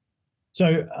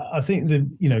 So I think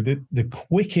the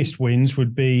quickest wins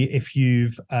would be if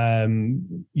you've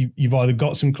either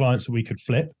got some clients that we could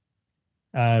flip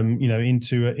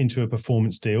into a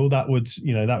performance deal. That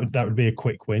would be a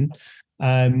quick win.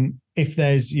 If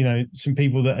there's some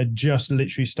people that are just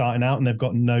literally starting out and they've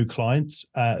got no clients,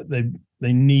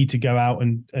 they need to go out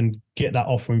and get that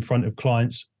offer in front of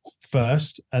clients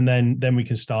first, and then we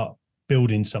can start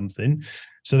building something.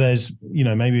 So there's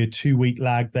maybe a 2-week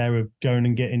lag there of going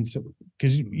and getting to,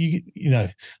 because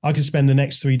I could spend the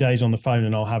next 3 days on the phone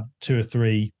and I'll have 2 or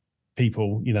 3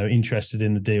 people interested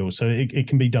in the deal, so it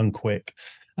can be done quick.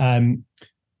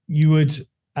 You would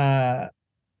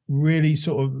really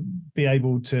sort of be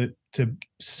able to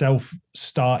self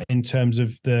start in terms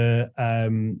of the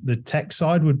tech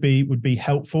side would be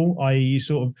helpful, i.e.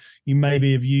 you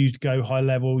maybe have used Go High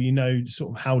Level,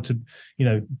 sort of how to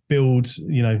build,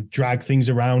 drag things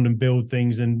around and build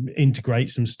things and integrate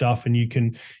some stuff, and you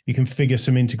can figure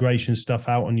some integration stuff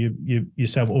out on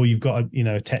yourself, or you've got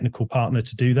a technical partner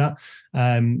to do that.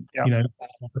 I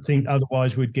think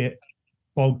otherwise we'd get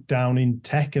bogged down in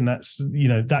tech, and that's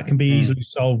that can be easily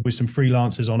solved with some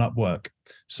freelancers on Upwork.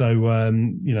 So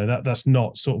that's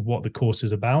not sort of what the course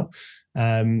is about.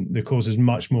 The course is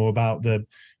much more about the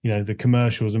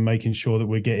commercials and making sure that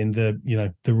we're getting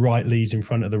the right leads in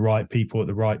front of the right people at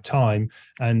the right time,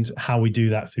 and how we do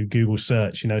that through Google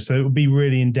search. So it will be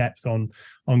really in depth on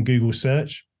Google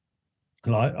search.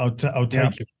 Like I'll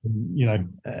take you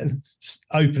from,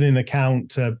 opening an account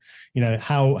to,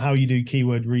 how you do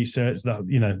keyword research,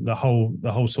 the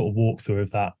whole sort of walkthrough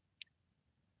of that.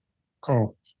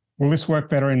 Cool. Will this work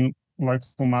better in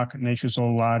local market niches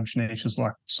or large niches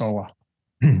like solar?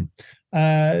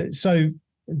 So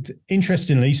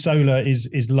interestingly, solar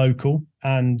is local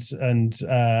and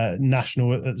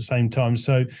national at the same time.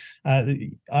 So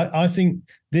I think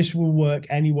this will work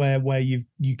anywhere where you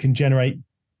can generate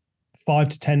 5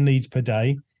 to 10 leads per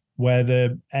day, where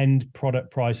the end product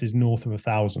price is north of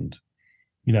 1,000.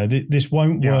 This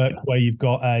won't work where you've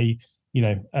got a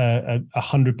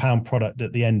 £100 product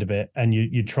at the end of it, and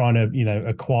you're trying to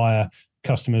acquire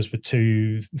customers for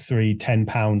 £2, £3,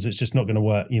 £10. It's just not going to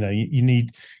work. You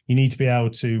need to be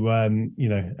able to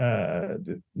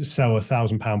sell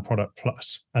 £1,000 product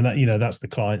plus, and that's the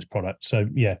client's product. So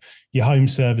your home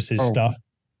services stuff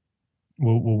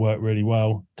will work really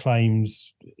well.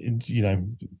 Claims,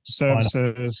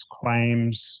 services,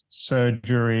 claims,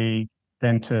 surgery,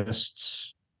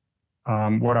 dentists.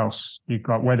 What else you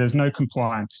got where there's no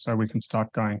compliance, so we can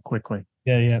start going quickly?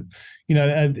 Even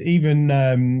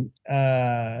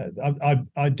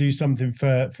I do something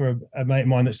for a mate of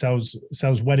mine that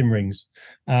sells wedding rings,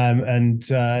 and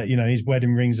his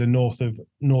wedding rings are north of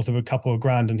a couple of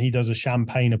grand, and he does a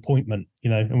champagne appointment,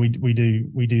 and we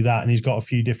do that, and he's got a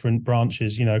few different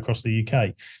branches across the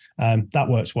UK. That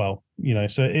works well,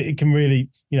 so it can really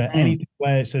anything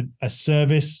where it's a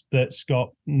service that's got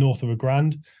north of a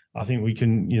grand, I think we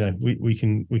can we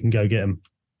can go get them.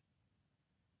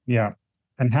 Yeah.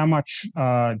 And how much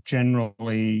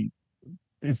generally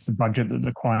is the budget that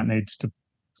the client needs to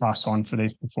pass on for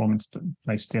these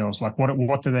performance-based deals? Like,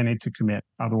 what do they need to commit?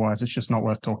 Otherwise, it's just not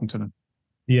worth talking to them.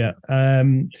 Yeah.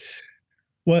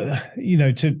 Well,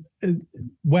 to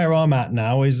where I'm at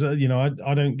now is, I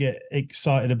don't get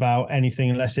excited about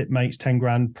anything unless it makes 10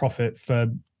 grand profit for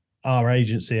our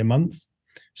agency a month.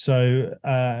 So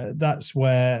that's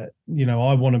where,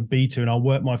 I want to be to, and I'll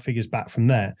work my figures back from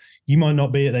there. You might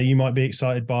not be at there. You might be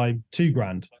excited by 2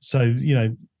 grand. So,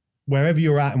 wherever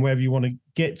you're at and wherever you want to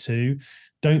get to,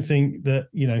 don't think that,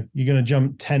 you're going to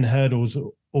jump 10 hurdles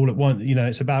all at once.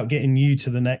 It's about getting you to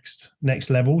the next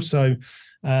level. So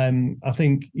I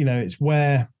think, it's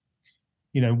where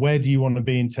do you want to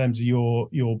be in terms of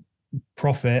your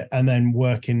profit, and then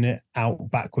working it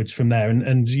out backwards from there.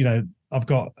 And I've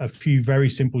got a few very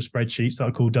simple spreadsheets that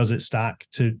I call Does It Stack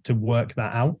to work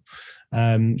that out.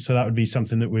 So that would be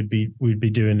something that we'd be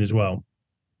doing as well.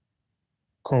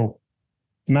 Cool.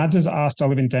 Mads has asked, I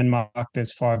live in Denmark.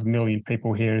 There's 5 million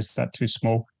people here. Is that too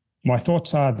small? My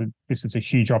thoughts are that this is a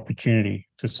huge opportunity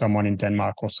for someone in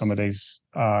Denmark or some of these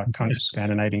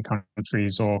Scandinavian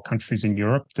countries or countries in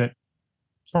Europe that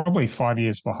probably 5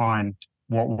 years behind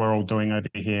what we're all doing over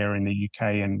here in the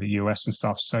UK and the US and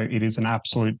stuff. So it is an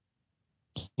absolute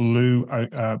blue,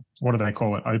 what do they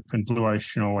call it? Open blue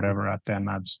ocean or whatever out there,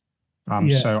 Mads.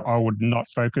 So I would not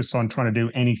focus on trying to do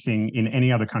anything in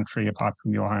any other country apart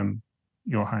from your home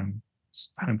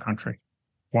country.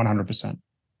 100%.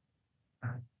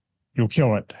 You'll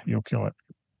kill it.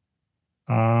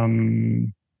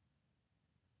 And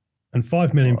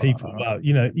 5 million people. Wow,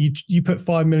 you put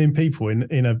 5 million people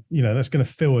in a, that's going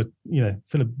to fill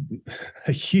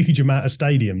a huge amount of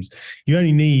stadiums. You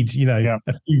only need, a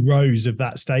few rows of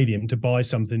that stadium to buy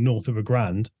something north of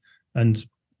 $1,000, and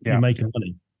you're making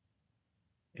money.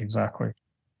 Exactly.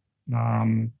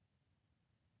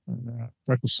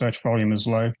 Local search volume is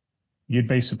low. You'd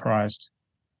be surprised.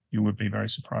 You would be very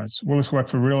surprised. Will this work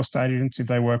for real estate agents if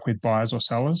they work with buyers or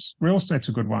sellers? Real estate's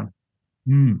a good one.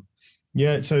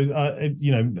 Yeah. So,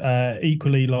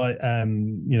 equally like,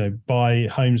 buy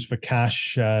homes for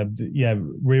cash.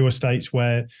 Real estate's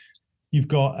where you've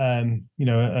got, an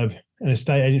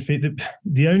estate agent fee.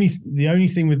 The only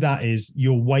thing with that is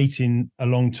you're waiting a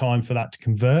long time for that to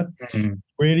convert.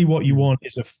 Really what you want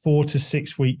is a 4 to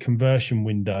 6 week conversion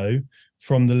window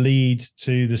from the lead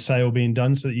to the sale being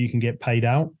done so that you can get paid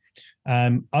out.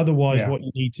 Otherwise, what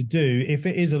you need to do, if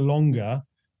it is a longer,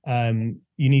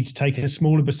 you need to take a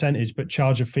smaller percentage, but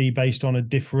charge a fee based on a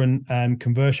different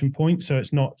conversion point. So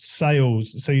it's not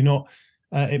sales. So you're not,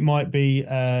 it might be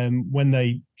when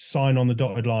they sign on the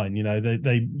dotted line,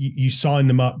 you sign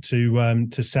them up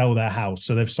to sell their house.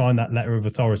 So they've signed that letter of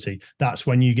authority. That's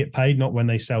when you get paid, not when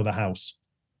they sell the house.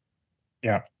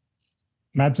 Yeah.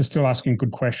 Mads is still asking good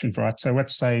questions, right? So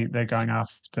let's say they're going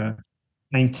after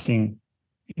painting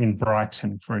in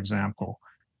Brighton, for example.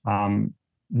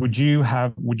 Would you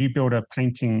build a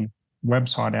painting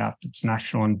website out that's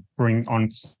national and bring on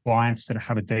clients that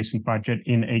have a decent budget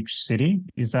in each city?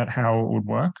 Is that how it would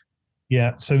work?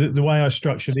 Yeah. So the way I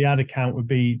structure the ad account would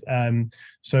be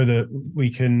so that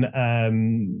we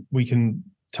can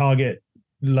target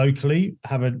locally,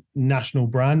 have a national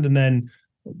brand, and then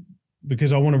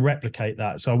because I want to replicate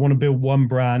that. So I want to build one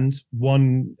brand,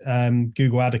 one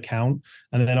Google ad account,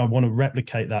 and then I want to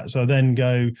replicate that. So then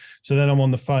I'm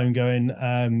on the phone going,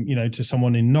 to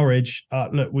someone in Norwich,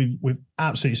 look, we've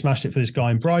absolutely smashed it for this guy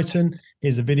in Brighton.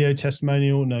 Here's a video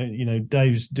testimonial. No,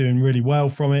 Dave's doing really well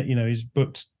from it. He's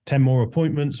booked 10 more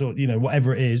appointments or,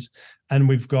 whatever it is. And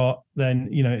we've got then,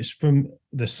 it's from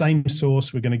the same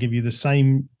source. We're going to give you the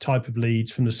same type of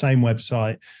leads from the same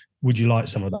website. Would you like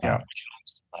some of that?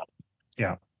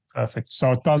 Yeah, perfect.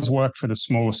 So it does work for the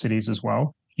smaller cities as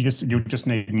well. You just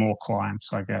need more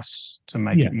clients, I guess, to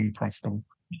make it more profitable.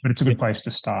 But it's a good place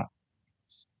to start.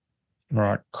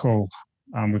 Right, cool.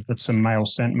 We've got some mail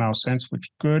sent, which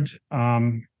is good.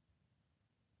 No,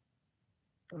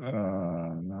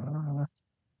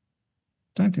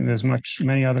 don't think there's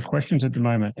many other questions at the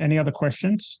moment. Any other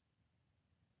questions?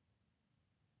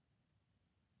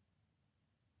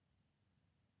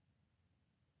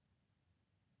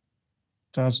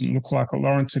 Doesn't look like it.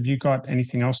 Lawrence, have you got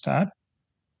anything else to add?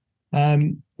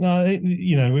 No,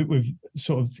 we've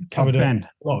sort of covered a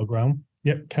lot of ground.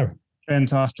 Yep, Karen.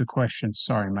 Ben's asked a question.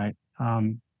 Sorry, mate.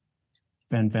 Ben.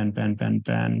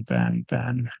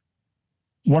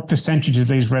 What percentage of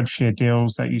these rev share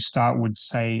deals that you start would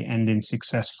say end in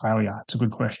success failure? It's a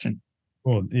good question.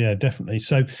 Well, yeah, definitely.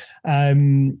 So I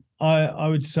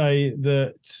would say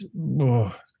that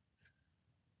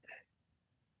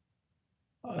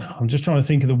I'm just trying to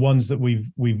think of the ones that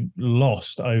we've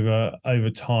lost over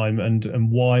time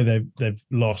and why they've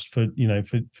lost for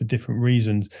different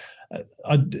reasons.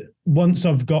 Once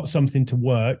I've got something to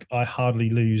work, I hardly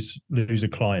lose a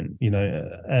client.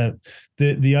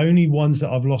 The only ones that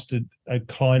I've lost a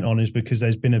client on is because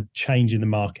there's been a change in the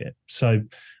market. So,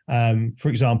 for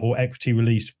example, equity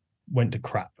release went to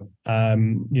crap.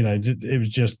 It was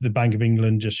just the Bank of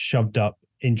England just shoved up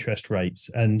interest rates,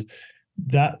 and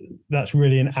that's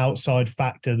really an outside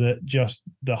factor that just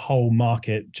the whole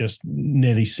market just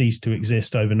nearly ceased to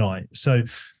exist overnight. So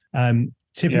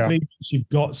typically, once you've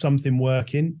got something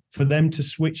working, for them to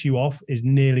switch you off is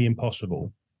nearly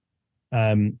impossible.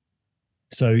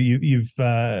 So you've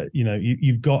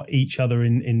got each other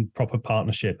in proper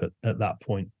partnership at that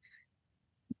point.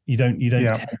 You don't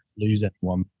tend to lose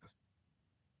anyone.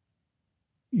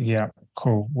 Yeah,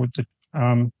 cool. Would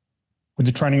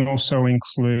the training also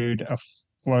include a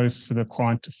flow for the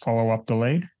client to follow up the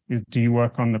lead? Do you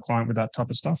work on the client with that type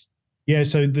of stuff? Yeah,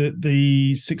 so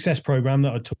the success program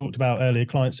that I talked about earlier,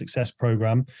 client success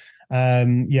program,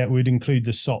 we'd include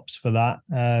the SOPs for that.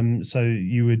 So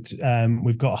you would,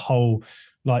 we've got a whole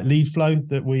lead flow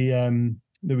that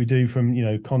we do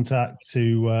from contact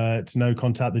to no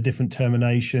contact, the different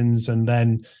terminations, and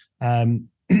then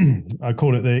I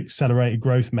call it the accelerated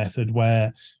growth method,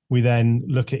 where we then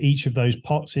look at each of those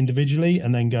pots individually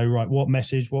and then go, right, what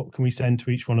can we send to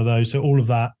each one of those? So all of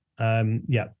that,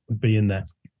 would be in there.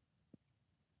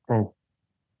 Cool.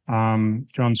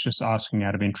 John's just asking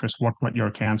out of interest, what got your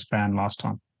accounts banned last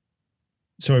time?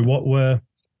 Sorry, what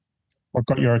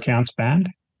got your accounts banned?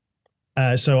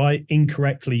 So I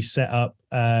incorrectly set up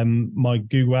my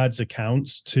Google Ads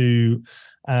accounts to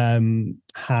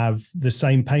have the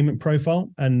same payment profile,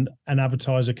 and an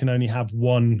advertiser can only have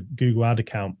one Google ad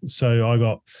account. So I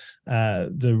got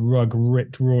the rug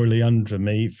ripped royally under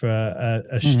me for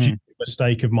a stupid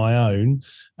mistake of my own.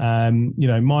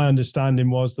 My understanding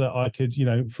was that I could,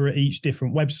 for each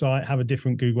different website, have a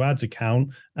different Google Ads account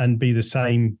and be the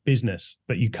same business,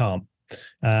 but you can't.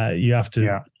 You have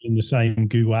to in the same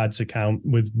Google Ads account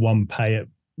with one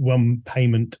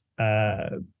payment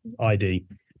ID.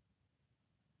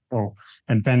 Oh,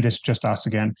 and Ben just asked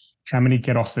again, how many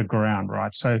get off the ground,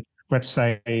 right? So let's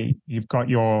say you've got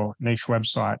your niche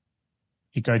website,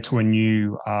 you go to a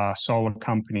new solar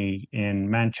company in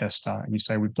Manchester, and you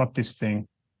say, we've got this thing.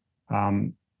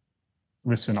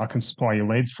 Listen, I can supply you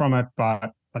leads from it,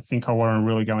 but I think I want to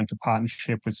really go into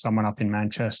partnership with someone up in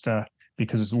Manchester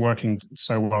because it's working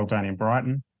so well down in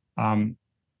Brighton.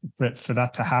 But for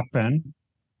that to happen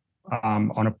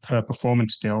on a per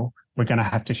performance deal, we're going to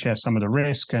have to share some of the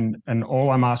risk. And all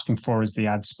I'm asking for is the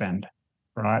ad spend,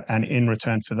 right? And in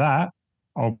return for that,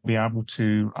 I'll be able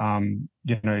to,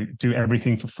 do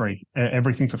everything for free,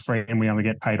 and we only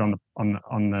get paid on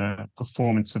the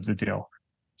performance of the deal.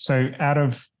 So out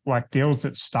of deals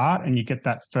that start and you get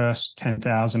that first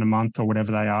 10,000 a month or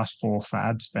whatever they ask for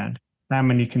ad spend, how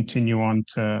many continue on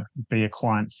to be a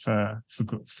client for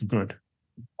good?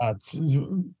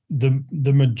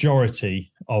 The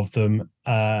majority of them,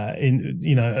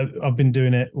 I've been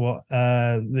doing it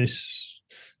this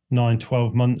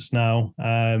 9-12 months now,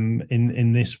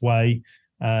 in this way.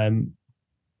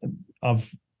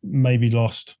 I've maybe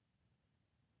lost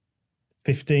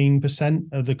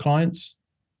 15% of the clients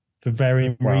for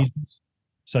varying reasons.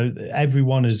 So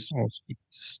everyone is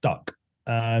stuck,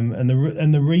 and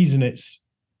the reason it's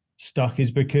stuck is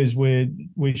because we're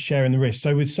sharing the risk.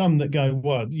 So with some that go,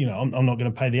 well, I'm not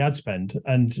going to pay the ad spend,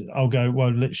 and I'll go,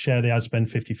 well, let's share the ad spend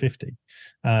 50-50,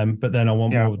 but then I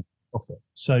want more profit.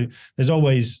 So there's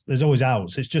always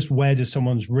outs. It's just, where does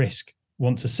someone's risk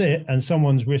want to sit, and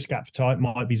someone's risk appetite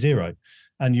might be zero,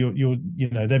 and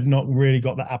they've not really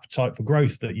got that appetite for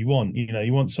growth that you want.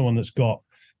 You want someone that's got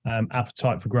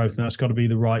appetite for growth, and that's got to be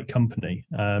the right company.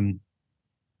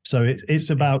 So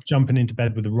it's about jumping into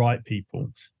bed with the right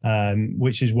people,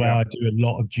 which is where I do a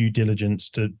lot of due diligence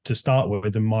to start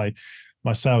with. And my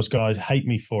sales guys hate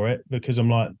me for it, because I'm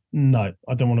like, no,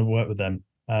 I don't want to work with them.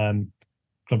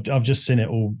 I've just seen it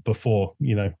all before,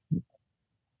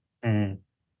 Yeah,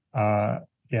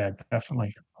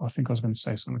 definitely. I think I was going to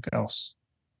say something else.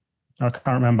 I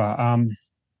can't remember.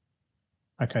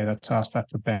 Okay, let's ask that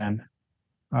for Ben.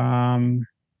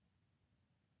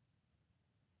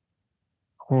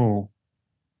 Cool.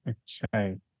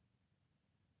 Okay.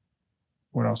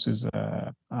 What else is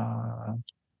how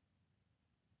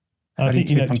do you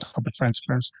keep on top of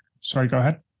transparency? Sorry, go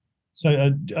ahead.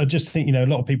 So I just think, a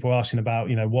lot of people are asking about,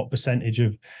 what percentage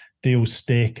of deals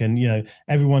stick, and,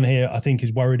 everyone here, I think,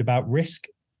 is worried about risk.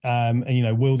 And,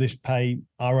 will this pay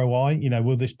ROI?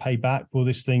 Will this pay back? Will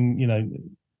this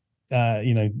thing,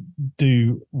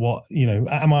 do what,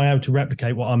 am I able to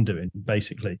replicate what I'm doing,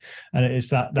 basically? And it's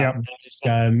that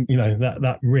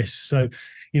that risk. So,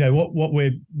 what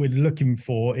we're looking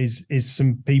for is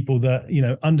some people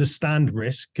that understand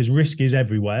risk, because risk is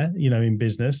everywhere, in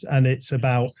business, and it's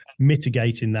about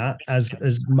mitigating that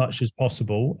as much as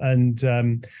possible.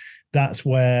 And that's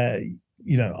where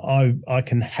I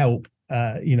can help,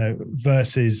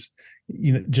 versus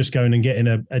just going and getting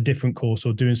a different course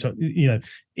or doing something.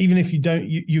 Even if you don't,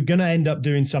 you're going to end up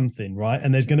doing something, right?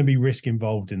 And there's going to be risk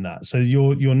involved in that. So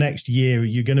your next year,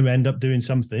 you're going to end up doing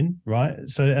something, right?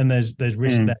 So, and there's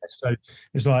risk there. So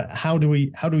it's like, how do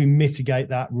we mitigate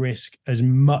that risk as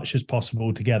much as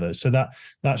possible together? So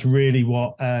that's really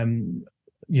what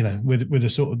with a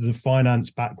sort of the finance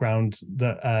background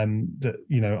that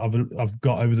I've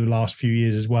got over the last few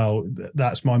years as well.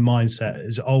 That's my mindset,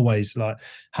 is always like,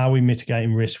 how are we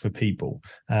mitigating risk for people?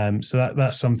 So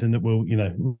that's something that we'll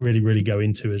really go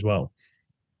into as well.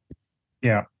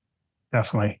 Yeah,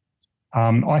 definitely.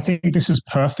 I think this is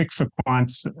perfect for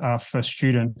clients, for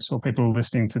students or people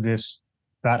listening to this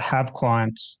that have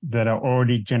clients that are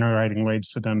already generating leads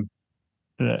for them,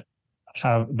 that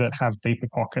have deeper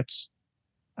pockets,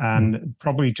 and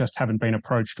probably just haven't been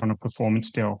approached on a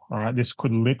performance deal. All right, this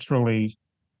could literally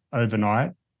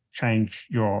overnight change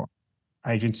your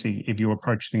agency if you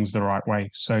approach things the right way.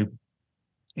 So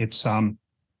it's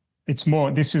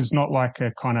more. This is not like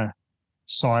a kind of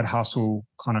side hustle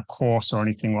kind of course or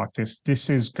anything like this. This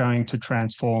is going to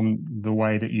transform the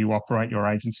way that you operate your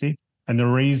agency. And the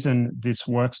reason this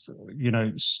works,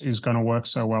 is going to work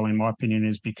so well, in my opinion,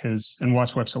 is because, and why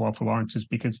it's worked so well for Lawrence, is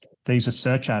because these are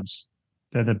search ads.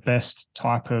 They're the best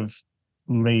type of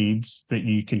leads that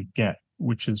you can get,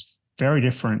 which is very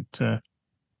different to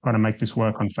trying to make this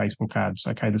work on Facebook ads.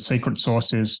 Okay, the secret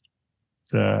sauce is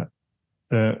the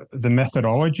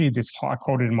methodology. I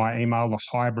called it in my email the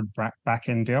hybrid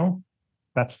back-end deal.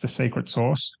 That's the secret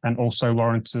sauce, and also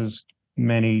Lawrence's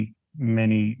many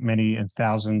and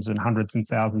thousands and hundreds and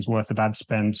thousands worth of ad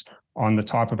spends on the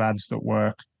type of ads that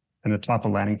work and the type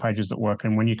of landing pages that work.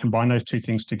 And when you combine those two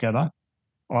things together,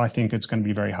 I think it's going to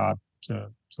be very hard to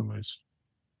lose.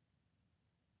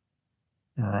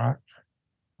 All right.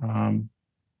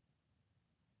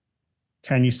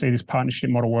 Can you see this partnership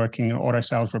model working in auto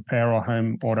sales, repair, or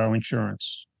home auto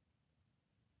insurance?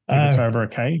 If it's over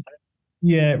okay.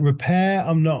 Yeah, repair,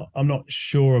 I'm not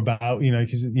sure about,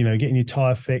 because getting your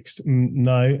tire fixed,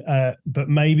 no. But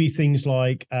maybe things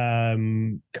like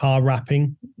car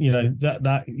wrapping,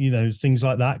 things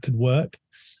like that could work.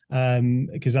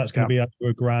 Because that's going to be up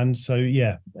to $1,000. So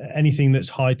yeah, anything that's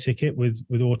high ticket with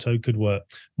auto could work.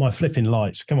 My flipping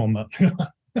lights, come on, Matt.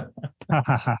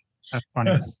 That's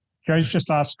funny. Joe's just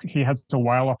asked, he has a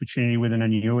whale opportunity with an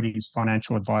annuities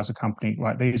financial advisor company.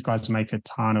 Like, these guys make a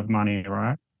ton of money,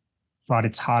 right? But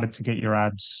it's harder to get your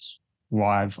ads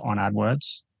live on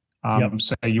AdWords.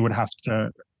 So you would have to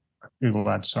Google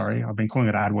Ads. Sorry, I've been calling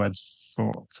it AdWords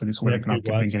for this week, and I've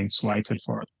been getting slated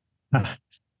for it.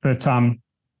 But that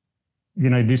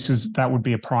would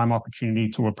be a prime opportunity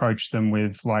to approach them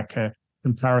with like a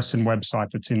comparison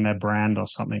website that's in their brand or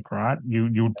something, right?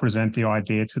 You would present the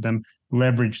idea to them,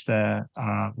 leverage their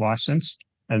license,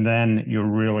 and then you're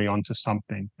really onto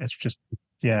something. It's just,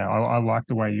 I like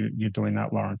the way you're doing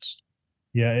that, Lawrence.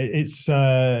 Yeah, it's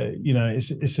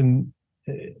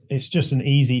it's just an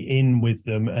easy in with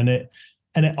them, and it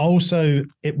also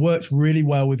works really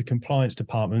well with the compliance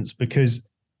departments, because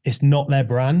it's not their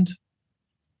brand.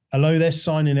 Although they're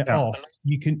signing it off,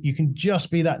 you can just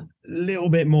be that little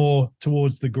bit more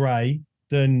towards the grey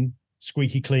than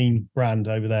squeaky clean brand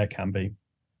over there can be.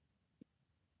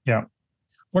 Yeah.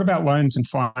 What about loans and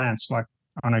finance? Like,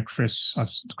 I know Chris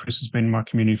has been in my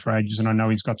community for ages, and I know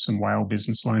he's got some whale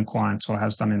business loan clients, or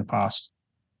has done in the past.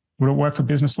 Would it work for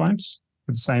business loans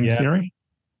with the same theory?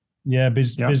 Yeah,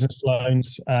 business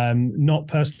loans, not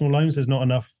personal loans. There's not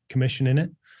enough commission in it.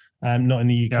 Not in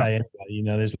the UK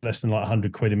anyway. There's less than like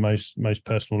 100 quid in most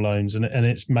personal loans, and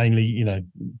it's mainly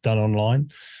done online.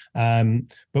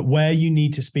 But where you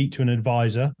need to speak to an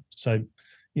advisor, so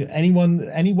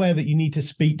anywhere that you need to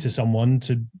speak to someone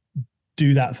to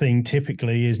do that thing,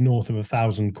 typically is north of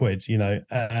 1,000 quid.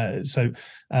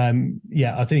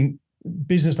 I think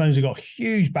business loans have got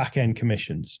huge back end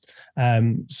commissions.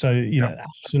 Absolutely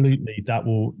that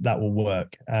will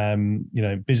work.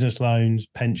 Business loans,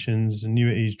 pensions,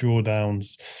 annuities,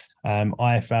 drawdowns,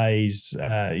 IFAs,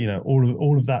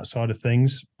 all of that side of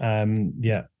things.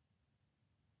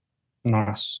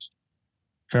 Nice.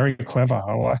 Very clever.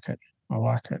 I like it.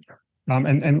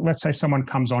 And let's say someone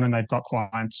comes on and they've got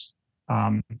clients,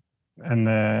 and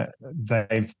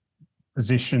they've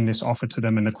position this offer to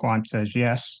them and the client says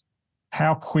yes,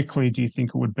 how quickly do you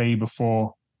think it would be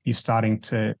before you're starting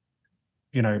to,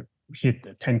 hit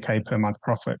 10K per month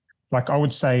profit? Like I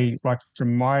would say, like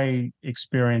from my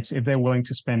experience, if they're willing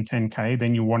to spend 10K,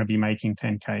 then you want to be making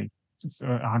 10K,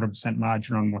 100%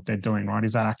 margin on what they're doing, right?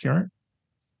 Is that accurate?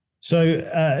 So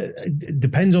it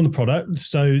depends on the product.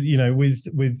 So,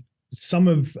 with some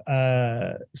of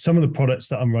the products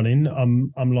that I'm running,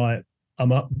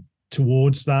 I'm up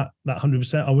towards that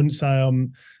 100%. I wouldn't say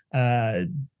I'm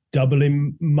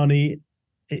doubling money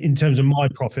in terms of my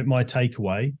profit, my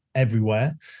takeaway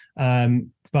everywhere.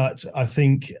 But I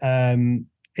think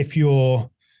if you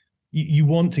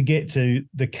want to get to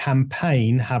the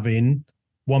campaign having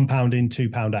 £1 in,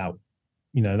 £2 out,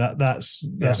 that's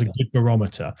a good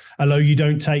barometer. Although you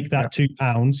don't take that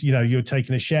 £2, you're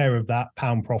taking a share of that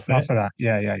pound profit. Not for that.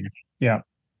 Yeah.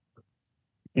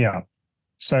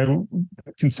 So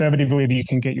conservatively, you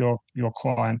can get your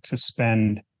client to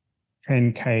spend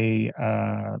 10K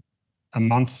a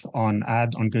month on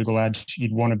Google Ads.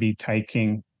 You'd want to be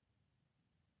taking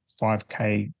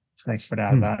 5K profit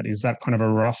out of that. Is that kind of a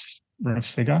rough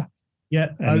figure? Yeah.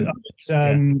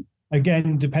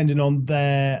 Again, depending on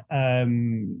their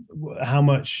how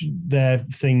much their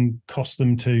thing costs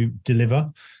them to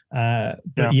deliver. But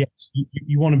yes,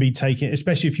 you want to be taking,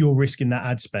 especially if you're risking that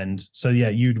ad spend. So yeah,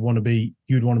 you'd want to be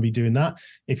doing that.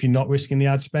 If you're not risking the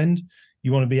ad spend,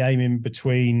 you want to be aiming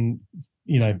between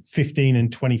 15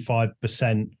 and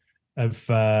 25% of.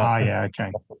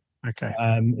 Okay.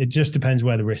 It just depends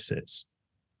where the risk sits.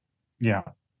 Yeah.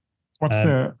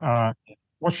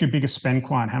 What's your biggest spend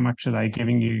client? How much are they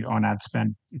giving you on ad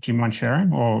spend? Do you mind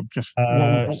sharing, or just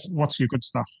what's your good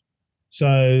stuff?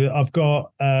 So I've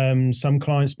got some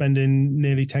clients spending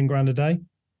nearly 10 grand a day.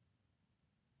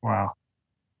 Wow.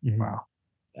 Mm-hmm. Wow.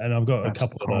 And I've got a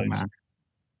couple of those. Man.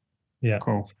 Yeah.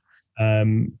 Cool.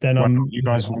 Then I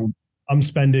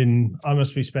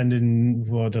must be spending,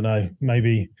 well, I don't know,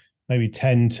 maybe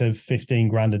 10 to 15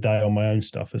 grand a day on my own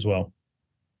stuff as well.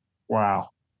 Wow.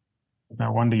 No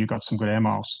wonder you got some good air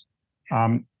miles.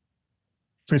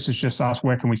 Chris has just asked,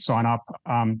 where can we sign up?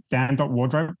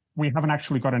 Dan.Wardrope. We haven't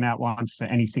actually got an outline for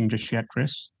anything just yet,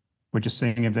 Chris. We're just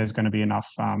seeing if there's going to be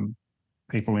enough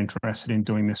people interested in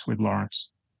doing this with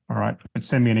Lawrence. All right. But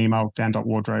send me an email,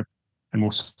 Dan.Wardrope, and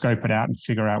we'll scope it out and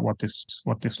figure out what this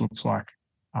looks like.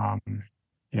 But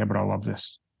I love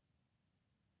this.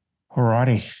 All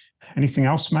righty. Anything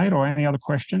else, mate, or any other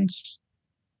questions?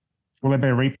 Will there be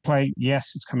a replay?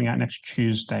 Yes, it's coming out next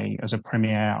Tuesday as a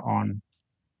premiere on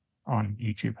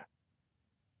YouTube.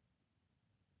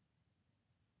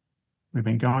 We've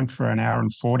been going for an hour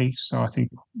and 40, so I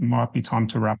think it might be time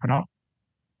to wrap it up.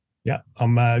 Yeah,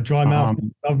 I'm dry mouth.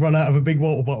 I've run out of a big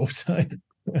water bottle. So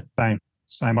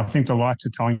same. I think the lights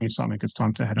are telling you something. It's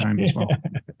time to head home as well.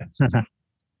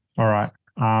 All right.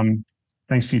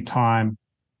 Thanks for your time.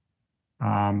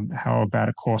 How about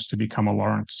a course to become a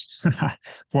Lawrence?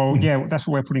 Well, yeah, that's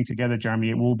what we're putting together,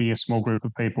 Jeremy. It will be a small group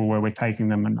of people where we're taking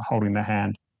them and holding their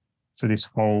hand for this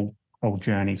whole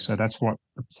journey. So that's what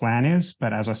the plan is.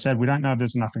 But as I said, we don't know if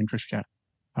there's enough interest yet.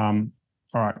 All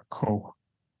right, cool.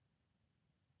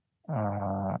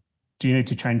 Do you need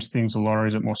to change things a lot, or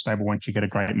is it more stable once you get a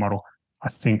great model? I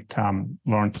think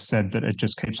Lawrence said that it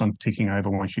just keeps on ticking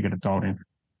over once you get it dialed in.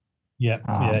 Yeah,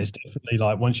 it's definitely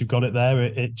like once you've got it there,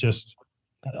 it just.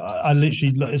 I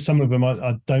literally, some of them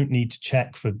I don't need to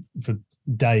check for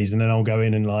days, and then I'll go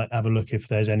in and like have a look if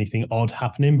there's anything odd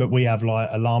happening. But we have like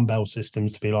alarm bell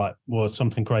systems to be like, well,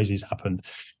 something crazy's happened.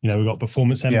 We've got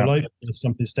performance envelope. If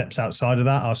something steps outside of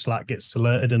that, our Slack gets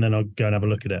alerted, and then I'll go and have a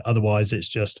look at it. Otherwise, it's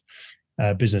just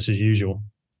business as usual.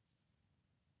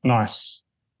 Nice.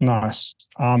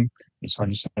 Sorry,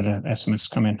 just had an SMS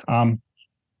come in.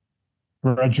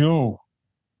 Rajul,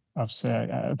 I've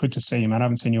said, good to see you, man. I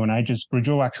haven't seen you in ages.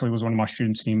 Rajul actually was one of my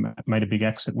students, and he made a big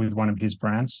exit with one of his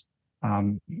brands.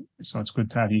 So it's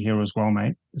good to have you here as well,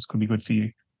 mate. This could be good for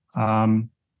you.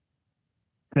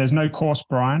 There's no course,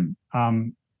 Brian.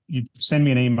 You send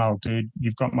me an email, dude.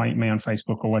 You've got me on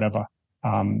Facebook or whatever,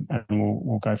 and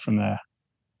we'll go from there.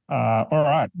 All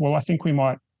right. Well, I think we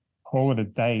might call it a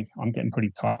day. I'm getting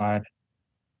pretty tired.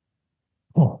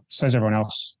 Oh, so's everyone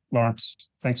else. Lawrence,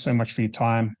 thanks so much for your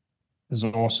time. This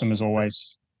is awesome as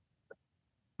always.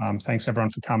 Thanks everyone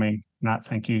for coming. Nat,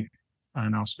 thank you.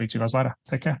 And I'll speak to you guys later.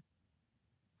 Take care.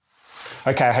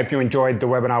 Okay, I hope you enjoyed the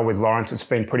webinar with Lawrence. It's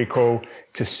been pretty cool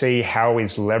to see how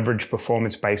he's leveraged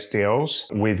performance-based deals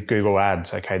with Google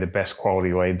Ads. Okay, the best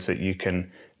quality leads that you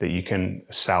can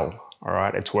sell. All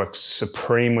right, it's worked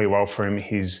supremely well for him.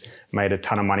 He's made a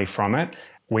ton of money from it.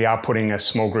 We are putting a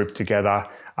small group together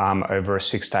over a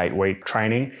 6 to 8 week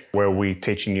training where we're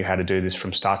teaching you how to do this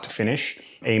from start to finish.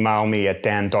 Email me at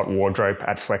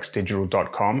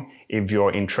dan.wardrope@flexdigital.com if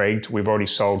you're intrigued. We've already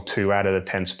sold 2 out of the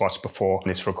 10 spots before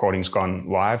this recording's gone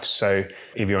live. So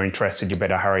if you're interested, you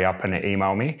better hurry up and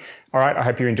email me. All right, I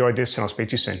hope you enjoyed this and I'll speak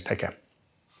to you soon. Take care.